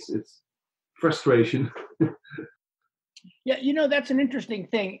say it's frustration. Yeah, that's an interesting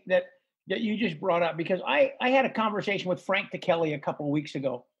thing that you just brought up, because I had a conversation with Frank Kelly a couple of weeks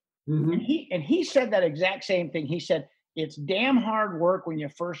ago. Mm-hmm. And he said that exact same thing. He said, it's damn hard work when you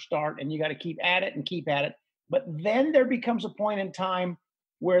first start, and you got to keep at it and keep at it. But then there becomes a point in time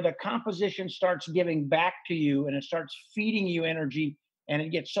where the composition starts giving back to you, and it starts feeding you energy, and it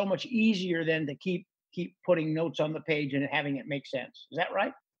gets so much easier then to keep putting notes on the page and having it make sense. Is that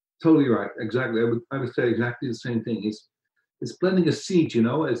right? Totally right. Exactly. I would say exactly the same thing. It's planting a seed,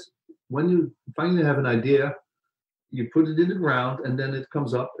 As when you finally have an idea, you put it in the ground, and then it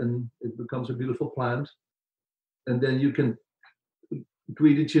comes up and it becomes a beautiful plant. And then you can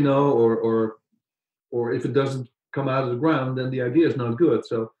tweet it, or if it doesn't come out of the ground, then the idea is not good.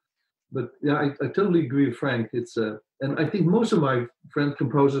 So, but yeah, I totally agree with Frank. It's and I think most of my friend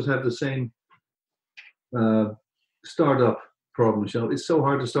composers have the same startup problems. It's so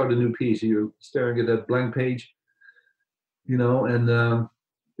hard to start a new piece. You're staring at that blank page, and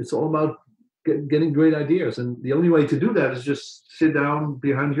it's all about getting great ideas. And the only way to do that is just sit down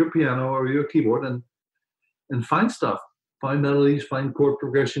behind your piano or your keyboard and find stuff, find melodies, find chord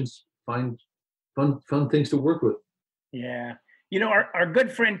progressions, find fun things to work with. Yeah. Our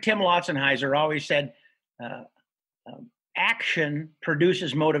good friend Tim Lotzenheiser always said, action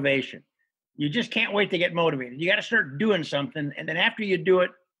produces motivation. You just can't wait to get motivated. You got to start doing something. And then after you do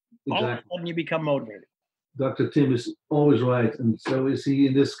it, all of a sudden you become motivated. Dr. Tim is always right. And so is he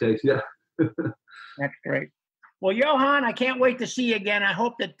in this case. Yeah. That's great. Well, Johan, I can't wait to see you again. I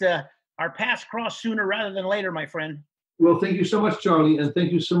hope that our paths cross sooner rather than later, my friend. Well, thank you so much, Charlie. And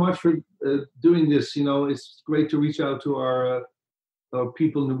thank you so much for doing this. It's great to reach out to our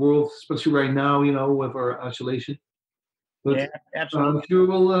people in the world, especially right now, with our isolation. But yeah, absolutely. I'm sure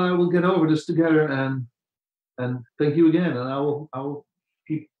we'll get over this together. And thank you again. And I will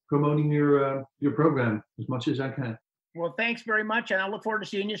keep promoting your program as much as I can. Well, thanks very much, and I look forward to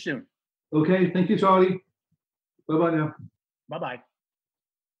seeing you soon. Okay, thank you, Charlie. Bye-bye now. Bye-bye.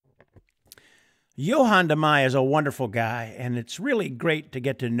 Johan de Meij is a wonderful guy, and it's really great to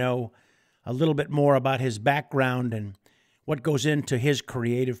get to know a little bit more about his background and what goes into his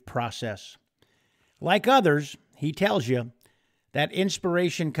creative process. Like others, he tells you that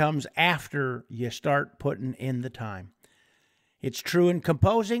inspiration comes after you start putting in the time. It's true in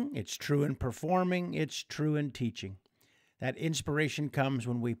composing, it's true in performing, it's true in teaching. That inspiration comes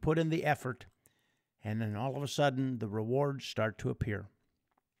when we put in the effort, and then all of a sudden the rewards start to appear.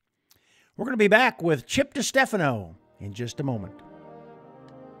 We're going to be back with Chip DeStefano in just a moment.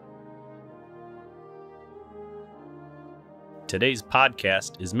 Today's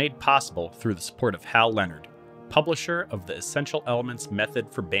podcast is made possible through the support of Hal Leonard, publisher of the Essential Elements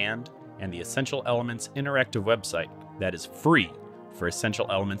Method for Band and the Essential Elements interactive website that is free for Essential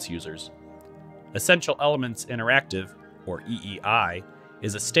Elements users. Essential Elements Interactive, or EEI,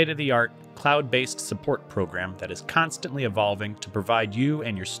 is a state-of-the-art, cloud-based support program that is constantly evolving to provide you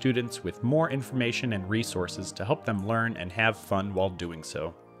and your students with more information and resources to help them learn and have fun while doing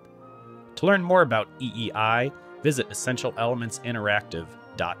so. To learn more about EEI, visit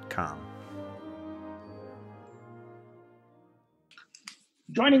EssentialElementsInteractive.com.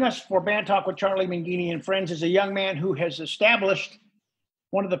 Joining us for Band Talk with Charlie Mangini and Friends is a young man who has established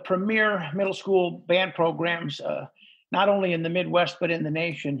one of the premier middle school band programs, not only in the Midwest, but in the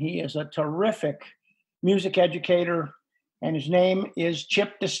nation. He is a terrific music educator, and his name is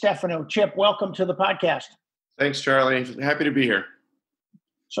Chip DeStefano. Chip, welcome to the podcast. Thanks, Charlie. Happy to be here.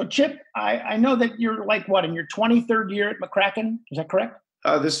 So, Chip, I know that you're in your 23rd year at McCracken. Is that correct?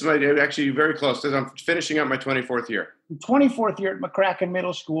 This is actually very close. I'm finishing up my 24th year. 24th year at McCracken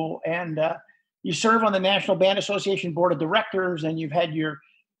Middle School, and you serve on the National Band Association Board of Directors, and you've had your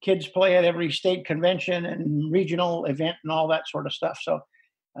kids play at every state convention and regional event and all that sort of stuff. So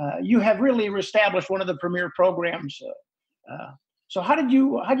you have really established one of the premier programs. So how did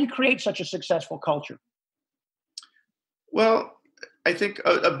you create such a successful culture? Well, I think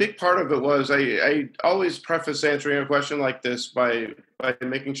a big part of it was I always preface answering a question like this by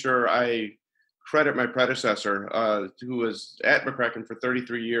making sure I credit my predecessor, who was at McCracken for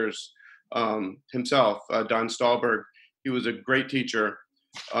 33 years himself, Don Stahlberg. He was a great teacher.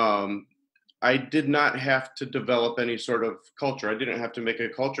 I did not have to develop any sort of culture. I didn't have to make a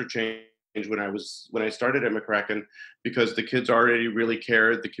culture change when I started at McCracken, because the kids already really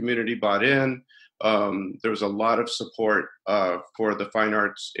cared. The community bought in. There was a lot of support for the fine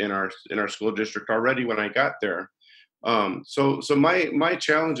arts in our school district already when I got there. So my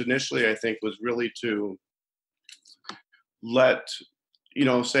challenge initially, I think, was really to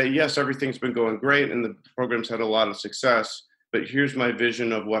say, yes, everything's been going great and the program's had a lot of success, but here's my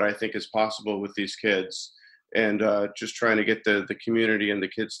vision of what I think is possible with these kids, and just trying to get the community and the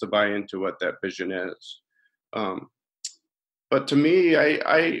kids to buy into what that vision is. But to me,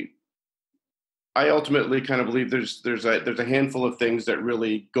 I ultimately kind of believe there's a handful of things that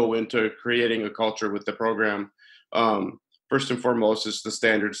really go into creating a culture with the program. First and foremost is the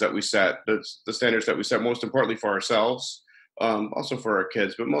standards that we set. The standards that we set, most importantly for ourselves, also for our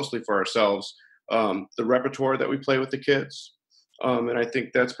kids, but mostly for ourselves. The repertoire that we play with the kids. And I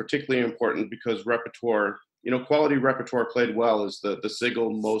think that's particularly important because repertoire, quality repertoire played well is the single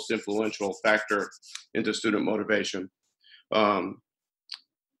most influential factor into student motivation.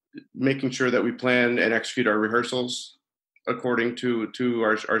 Making sure that we plan and execute our rehearsals according to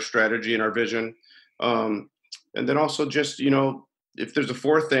our strategy and our vision. And then also just, if there's a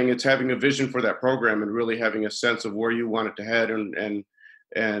fourth thing, it's having a vision for that program and really having a sense of where you want it to head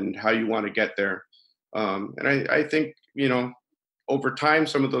and how you want to get there. And I think, over time,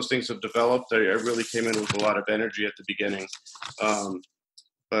 some of those things have developed. I really came in with a lot of energy at the beginning.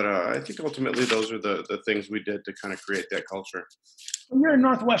 But I think ultimately those are the things we did to kind of create that culture. You're a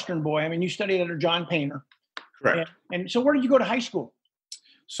Northwestern boy. I mean, you studied under John Painter. Correct. And so where did you go to high school?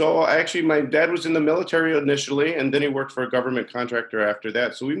 So actually, my dad was in the military initially, and then he worked for a government contractor after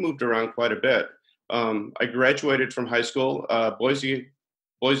that. So we moved around quite a bit. I graduated from high school, Boise,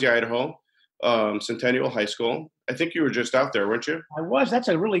 Idaho, Centennial High School. I think you were just out there, weren't you? I was. That's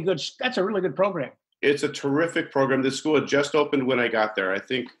a really good program. It's a terrific program. The school had just opened when I got there. I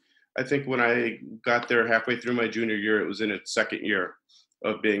think when I got there halfway through my junior year, it was in its second year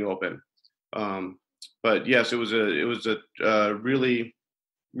of being open. But yes, it was a really,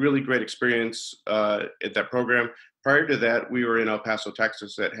 really great experience at that program. Prior to that, we were in El Paso,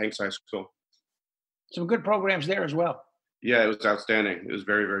 Texas at Hanks High School. Some good programs there as well. Yeah, it was outstanding. It was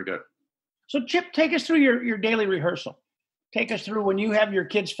very, very good. So Chip, take us through your daily rehearsal. Take us through when you have your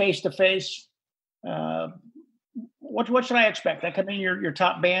kids face to face. What should I expect? I come in your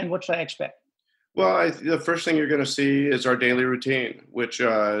top band. What should I expect? Well, the first thing you're going to see is our daily routine, which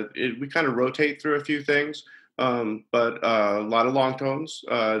we kind of rotate through a few things. but a lot of long tones.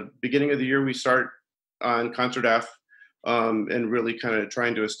 Beginning of the year, we start on concert F, and really kind of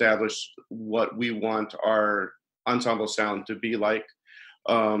trying to establish what we want our ensemble sound to be like.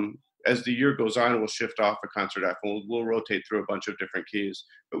 As the year goes on, we'll shift off of concert F, and we'll rotate through a bunch of different keys.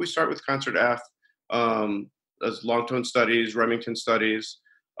 But we start with concert F, as long tone studies, Remington studies,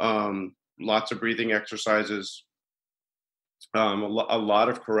 lots of breathing exercises, a lot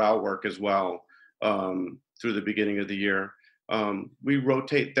of chorale work as well, through the beginning of the year. We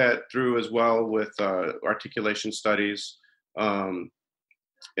rotate that through as well with articulation studies, and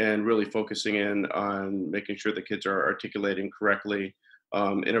really focusing in on making sure the kids are articulating correctly,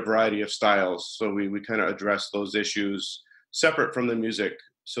 in a variety of styles. So we kind of address those issues separate from the music,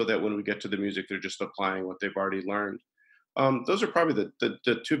 so that when we get to the music, they're just applying what they've already learned. Those are probably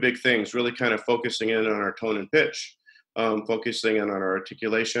the two big things, really kind of focusing in on our tone and pitch, focusing in on our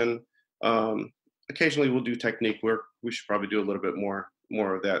articulation. Occasionally we'll do technique work. We should probably do a little bit more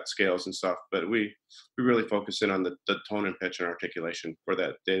of that, scales and stuff, but we really focus in on the tone and pitch and articulation for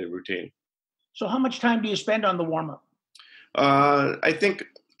that daily routine. So how much time do you spend on the warm-up? I think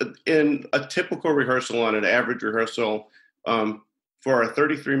in a typical rehearsal, on an average rehearsal, for our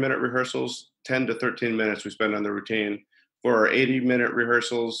 33-minute rehearsals, 10 to 13 minutes we spend on the routine. For our 80-minute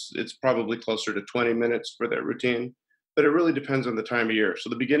rehearsals, it's probably closer to 20 minutes for that routine, but it really depends on the time of year. So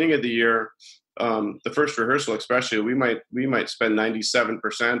the beginning of the year, the first rehearsal especially, we might spend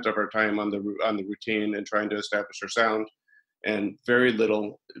 97% of our time on the routine and trying to establish our sound, and very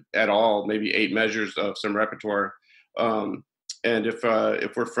little at all, maybe 8 measures of some repertoire. And if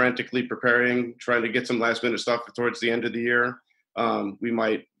we're frantically preparing, trying to get some last minute stuff towards the end of the year,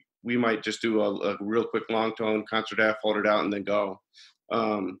 we might just do a real quick long tone, concert F, hold it out, and then go.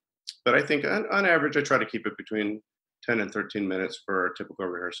 But I think on average, I try to keep it between 10 and 13 minutes for a typical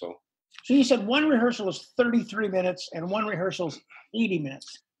rehearsal. So you said one rehearsal is 33 minutes and one rehearsal is 80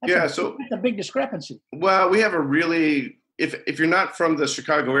 minutes. That's a big discrepancy. Well, we have a really, if you're not from the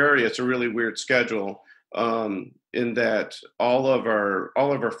Chicago area, it's a really weird schedule, in that all of our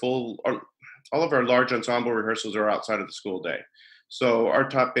large ensemble rehearsals are outside of the school day. So our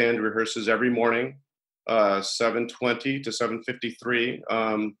top band rehearses every morning, 7:20 to 7:53,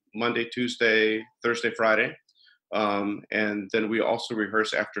 Monday, Tuesday, Thursday, Friday. And then we also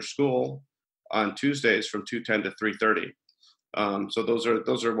rehearse after school on Tuesdays from 2:10 to 3:30. So those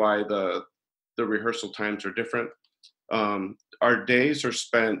are why the rehearsal times are different. Our days are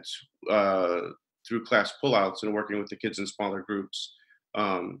spent through class pullouts and working with the kids in smaller groups.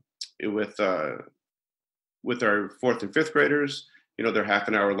 With our 4th and 5th graders, they're half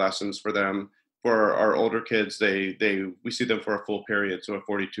an hour lessons for them. For our older kids, we see them for a full period, so a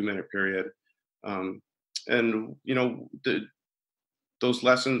 42-minute period. And those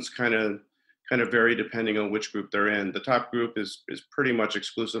lessons kind of vary depending on which group they're in. The top group is pretty much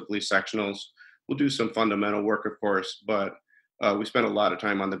exclusively sectionals. We'll do some fundamental work, of course, but we spend a lot of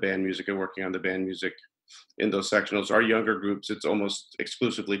time on the band music and working on the band music in those sectionals. Our younger groups, it's almost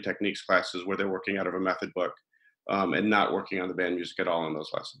exclusively techniques classes where they're working out of a method book, and not working on the band music at all in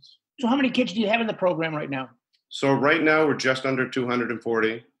those lessons. So how many kids do you have in the program right now? So right now we're just under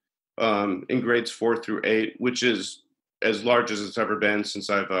 240 in grades 4 through 8, which is as large as it's ever been since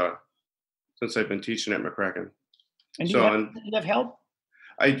I've been teaching at McCracken. And do you have help?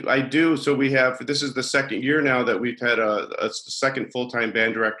 I do. So this is the second year now that we've had a second full-time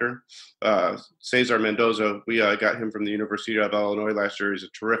band director, Cesar Mendoza. We got him from the University of Illinois last year. He's a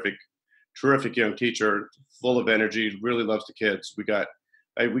terrific young teacher, full of energy, really loves the kids. We got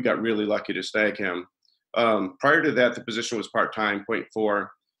really lucky to snag him. Prior to that, the position was part-time, 0.4.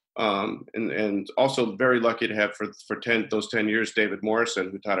 And also very lucky to have for those 10 years, David Morrison,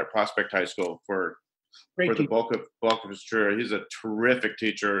 who taught at Prospect High School for the bulk of his career. He's a terrific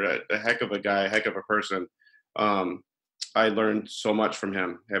teacher, a heck of a guy, a heck of a person. I learned so much from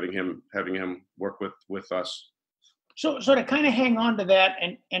him, having him work with us. So to kind of hang on to that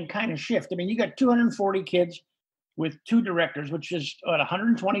and kind of shift, I mean, you got 240 kids with 2 directors, which is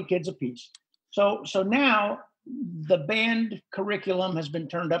 120 kids apiece. So now the band curriculum has been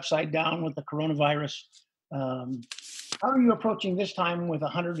turned upside down with the coronavirus. How are you approaching this time with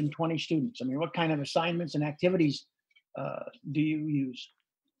 120 students? I mean, what kind of assignments and activities do you use?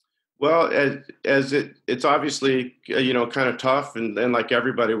 Well, as it's obviously, kind of tough. And like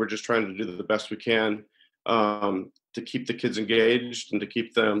everybody, we're just trying to do the best we can to keep the kids engaged and to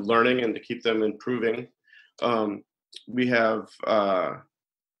keep them learning and to keep them improving. We have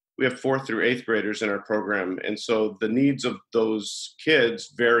 4th through 8th graders in our program. And so the needs of those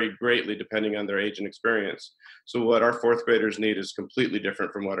kids vary greatly depending on their age and experience. So what our 4th graders need is completely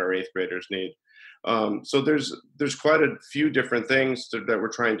different from what our 8th graders need. So there's quite a few different things that we're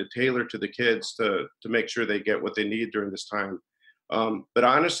trying to tailor to the kids to make sure they get what they need during this time. But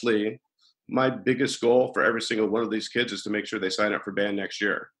honestly, my biggest goal for every single one of these kids is to make sure they sign up for band next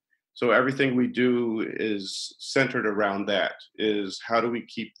year. So everything we do is centered around that, is how do we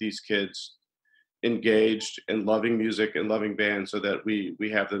keep these kids engaged and loving music and loving band so that we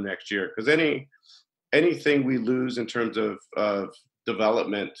have them next year. Because anything we lose in terms of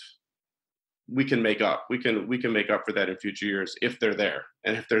development, we can make up. We can make up for that in future years if they're there.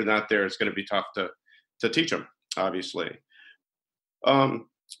 And if they're not there, it's going to be tough to teach them, obviously.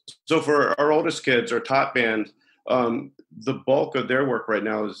 So for our oldest kids, our top band, the bulk of their work right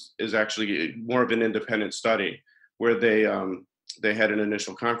now is actually more of an independent study, where they had an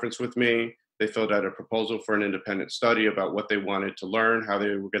initial conference with me. They filled out a proposal for an independent study about what they wanted to learn, how they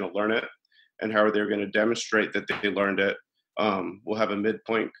were going to learn it, and how they were going to demonstrate that they learned it. We'll have a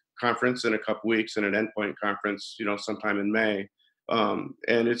midpoint conference in a couple weeks and an endpoint conference, sometime in May. And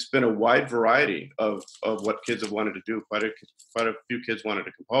it's been a wide variety of what kids have wanted to do. Quite a few kids wanted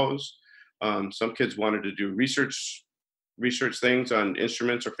to compose. Some kids wanted to do research things on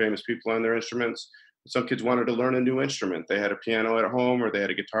instruments or famous people on their instruments. Some kids wanted to learn a new instrument. They had a piano at home or they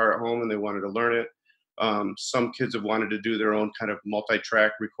had a guitar at home and they wanted to learn it. Some kids have wanted to do their own kind of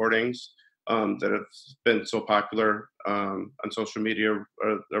multi-track recordings that have been so popular on social media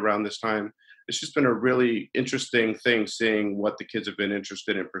around this time. It's just been a really interesting thing seeing what the kids have been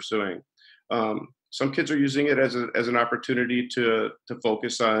interested in pursuing. Some kids are using it as an opportunity to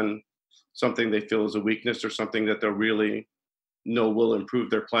focus on something they feel is a weakness or something that they'll really know will improve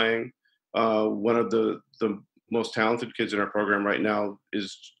their playing. One of the most talented kids in our program right now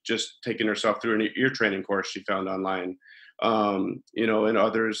is just taking herself through an ear training course she found online. And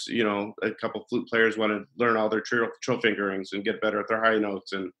others, a couple flute players want to learn all their trill fingerings and get better at their high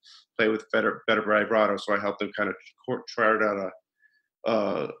notes and play with better vibrato. So I help them kind of chart out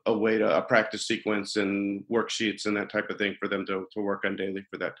a practice sequence and worksheets and that type of thing for them to work on daily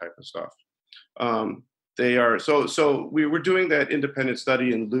for that type of stuff. So we were doing that independent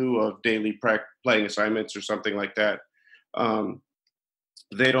study in lieu of daily playing assignments or something like that.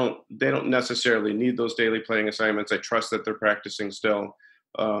 They don't necessarily need those daily playing assignments. I trust that they're practicing still.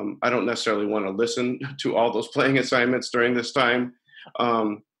 I don't necessarily want to listen to all those playing assignments during this time.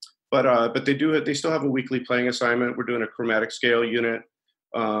 But they still have a weekly playing assignment. We're doing a chromatic scale unit.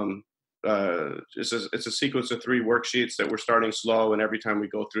 It's a sequence of 3 worksheets that we're starting slow, and every time we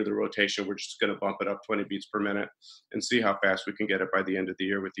go through the rotation, we're just going to bump it up 20 beats per minute and see how fast we can get it by the end of the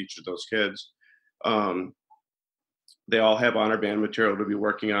year with each of those kids. They all have honor band material to be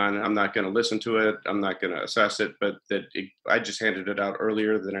working on. I'm not going to listen to it. I'm not going to assess it, but I just handed it out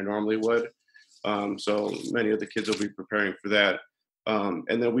earlier than I normally would. So many of the kids will be preparing for that.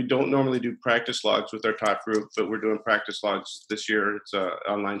 And then we don't normally do practice logs with our top group, but we're doing practice logs this year. It's an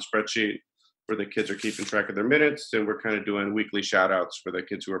online spreadsheet where the kids are keeping track of their minutes, and we're kind of doing weekly shout outs for the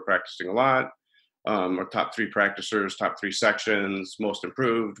kids who are practicing a lot. Our top 3 practicers, top 3 sections, most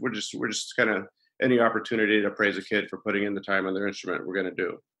improved. We're just kind of any opportunity to praise a kid for putting in the time on their instrument, we're going to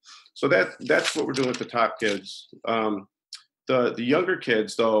do. So that's what we're doing with the top kids. The younger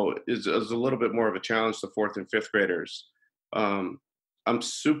kids, though, is a little bit more of a challenge to 4th and 5th graders. I'm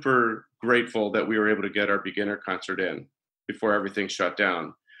super grateful that we were able to get our beginner concert in before everything shut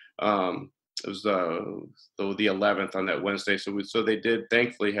down. It was the 11th on that Wednesday, so they did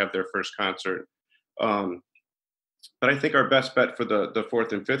thankfully have their first concert. But I think our best bet for the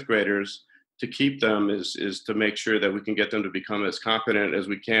 4th and 5th graders to keep them is to make sure that we can get them to become as competent as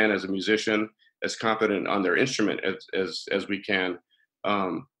we can as a musician, as competent on their instrument as we can.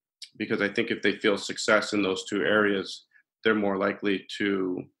 Because I think if they feel success in those 2 areas, they're more likely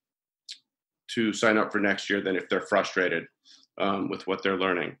to sign up for next year than if they're frustrated with what they're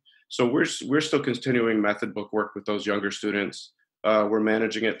learning. So we're still continuing method book work with those younger students. We're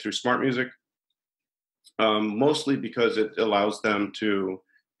managing it through Smart Music, mostly because it allows them to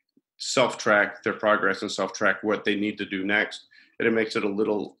self-track their progress and self-track what they need to do next. And it makes it a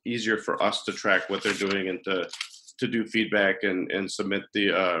little easier for us to track what they're doing and to do feedback and submit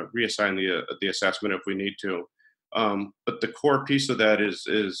reassign the assessment if we need to. But the core piece of that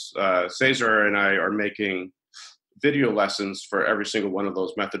is Cesar and I are making video lessons for every single one of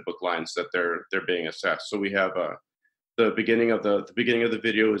those method book lines that they're being assessed. So we have the beginning of the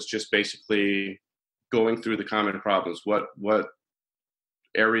video is just basically going through the common problems. What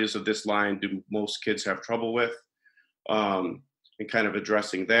areas of this line do most kids have trouble with, and kind of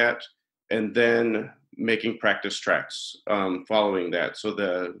addressing that, and then making practice tracks following that.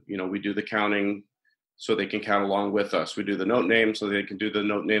 So we do the counting so they can count along with us. We do the note names so they can do the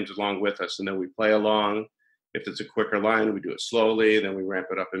note names along with us, and then we play along. If it's a quicker line, we do it slowly, then we ramp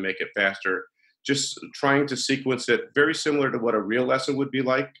it up and make it faster. Just trying to sequence it very similar to what a real lesson would be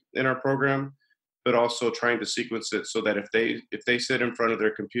like in our program, but also trying to sequence it so that if they sit in front of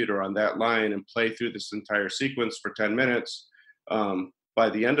their computer on that line and play through this entire sequence for 10 minutes, by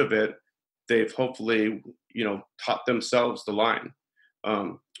the end of it, they've hopefully, taught themselves the line,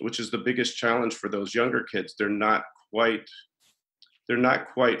 which is the biggest challenge for those younger kids. They're not quite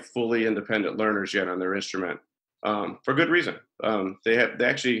fully independent learners yet on their instrument, for good reason. They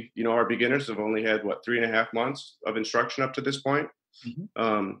actually, our beginners have only had 3.5 months of instruction up to this point.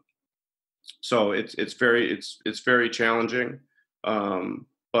 Mm-hmm. So it's very challenging,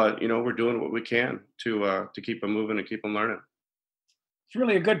 but we're doing what we can to keep them moving and keep them learning. It's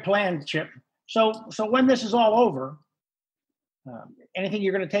really a good plan, Chip. So when this is all over, anything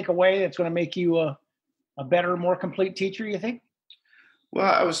you're going to take away that's going to make you a better, more complete teacher, you think? Well,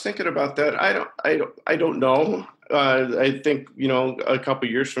 I was thinking about that. I don't know. I think a couple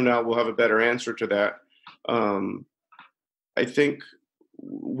of years from now we'll have a better answer to that. I think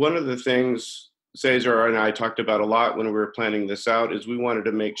one of the things Cesar and I talked about a lot when we were planning this out is we wanted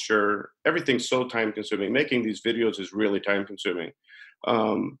to make sure everything's so time consuming. Making these videos is really time consuming.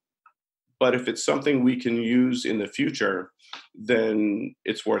 But if it's something we can use in the future, then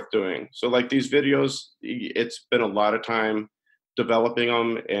it's worth doing. So like these videos, it's been a lot of time developing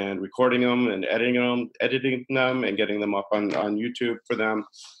them and recording them and editing them and getting them up on YouTube for them.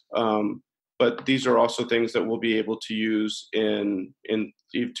 But these are also things that we'll be able to use in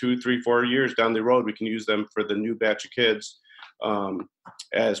 2, 3, 4 years down the road. We can use them for the new batch of kids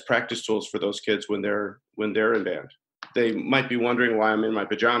as practice tools for those kids when they're in band. They might be wondering why I'm in my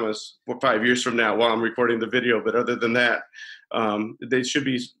pajamas 5 years from now while I'm recording the video. But other than that, they should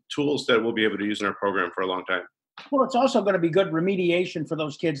be tools that we'll be able to use in our program for a long time. Well, it's also going to be good remediation for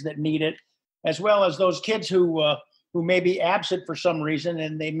those kids that need it, as well as those kids who may be absent for some reason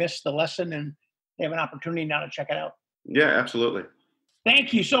and they missed the lesson and they have an opportunity now to check it out. Yeah, absolutely.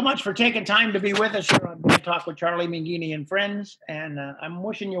 Thank you so much for taking time to be with us here on Band Talk with Charlie Mangini and Friends. And I'm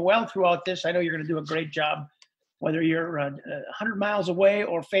wishing you well throughout this. I know you're going to do a great job, whether you're 100 miles away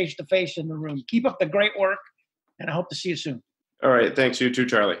or face-to-face in the room. Keep up the great work, and I hope to see you soon. All right. Thanks. You too,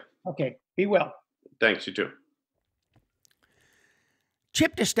 Charlie. Okay. Be well. Thanks. You too.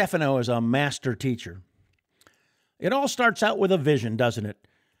 Chip DeStefano is a master teacher. It all starts out with a vision, doesn't it?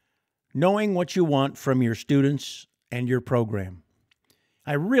 Knowing what you want from your students and your program.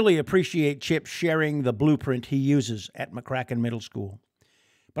 I really appreciate Chip sharing the blueprint he uses at McCracken Middle School.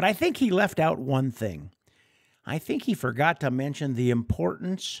 But I think he left out one thing. I think he forgot to mention the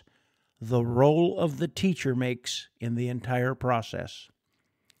importance the role of the teacher makes in the entire process.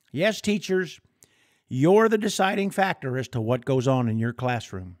 Yes, teachers, you're the deciding factor as to what goes on in your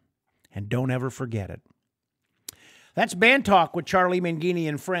classroom. And don't ever forget it. That's Band Talk with Charlie Mangini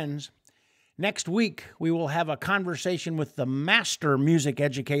and Friends. Next week, we will have a conversation with the master music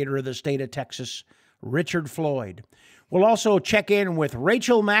educator of the state of Texas, Richard Floyd. We'll also check in with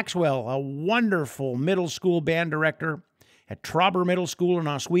Rachel Maxwell, a wonderful middle school band director at Trauber Middle School in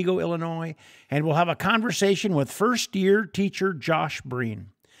Oswego, Illinois. And we'll have a conversation with first-year teacher Josh Breen.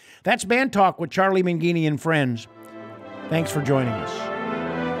 That's Band Talk with Charlie Mangini and Friends. Thanks for joining us.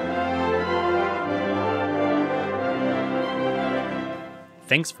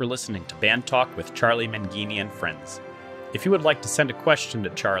 Thanks for listening to Band Talk with Charlie Mangini and Friends. If you would like to send a question to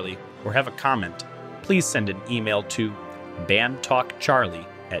Charlie or have a comment, please send an email to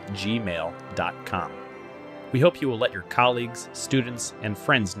bandtalkcharlie@gmail.com. We hope you will let your colleagues, students, and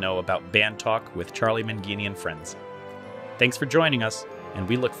friends know about Band Talk with Charlie Mangini and Friends. Thanks for joining us, and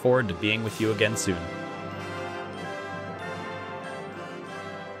we look forward to being with you again soon.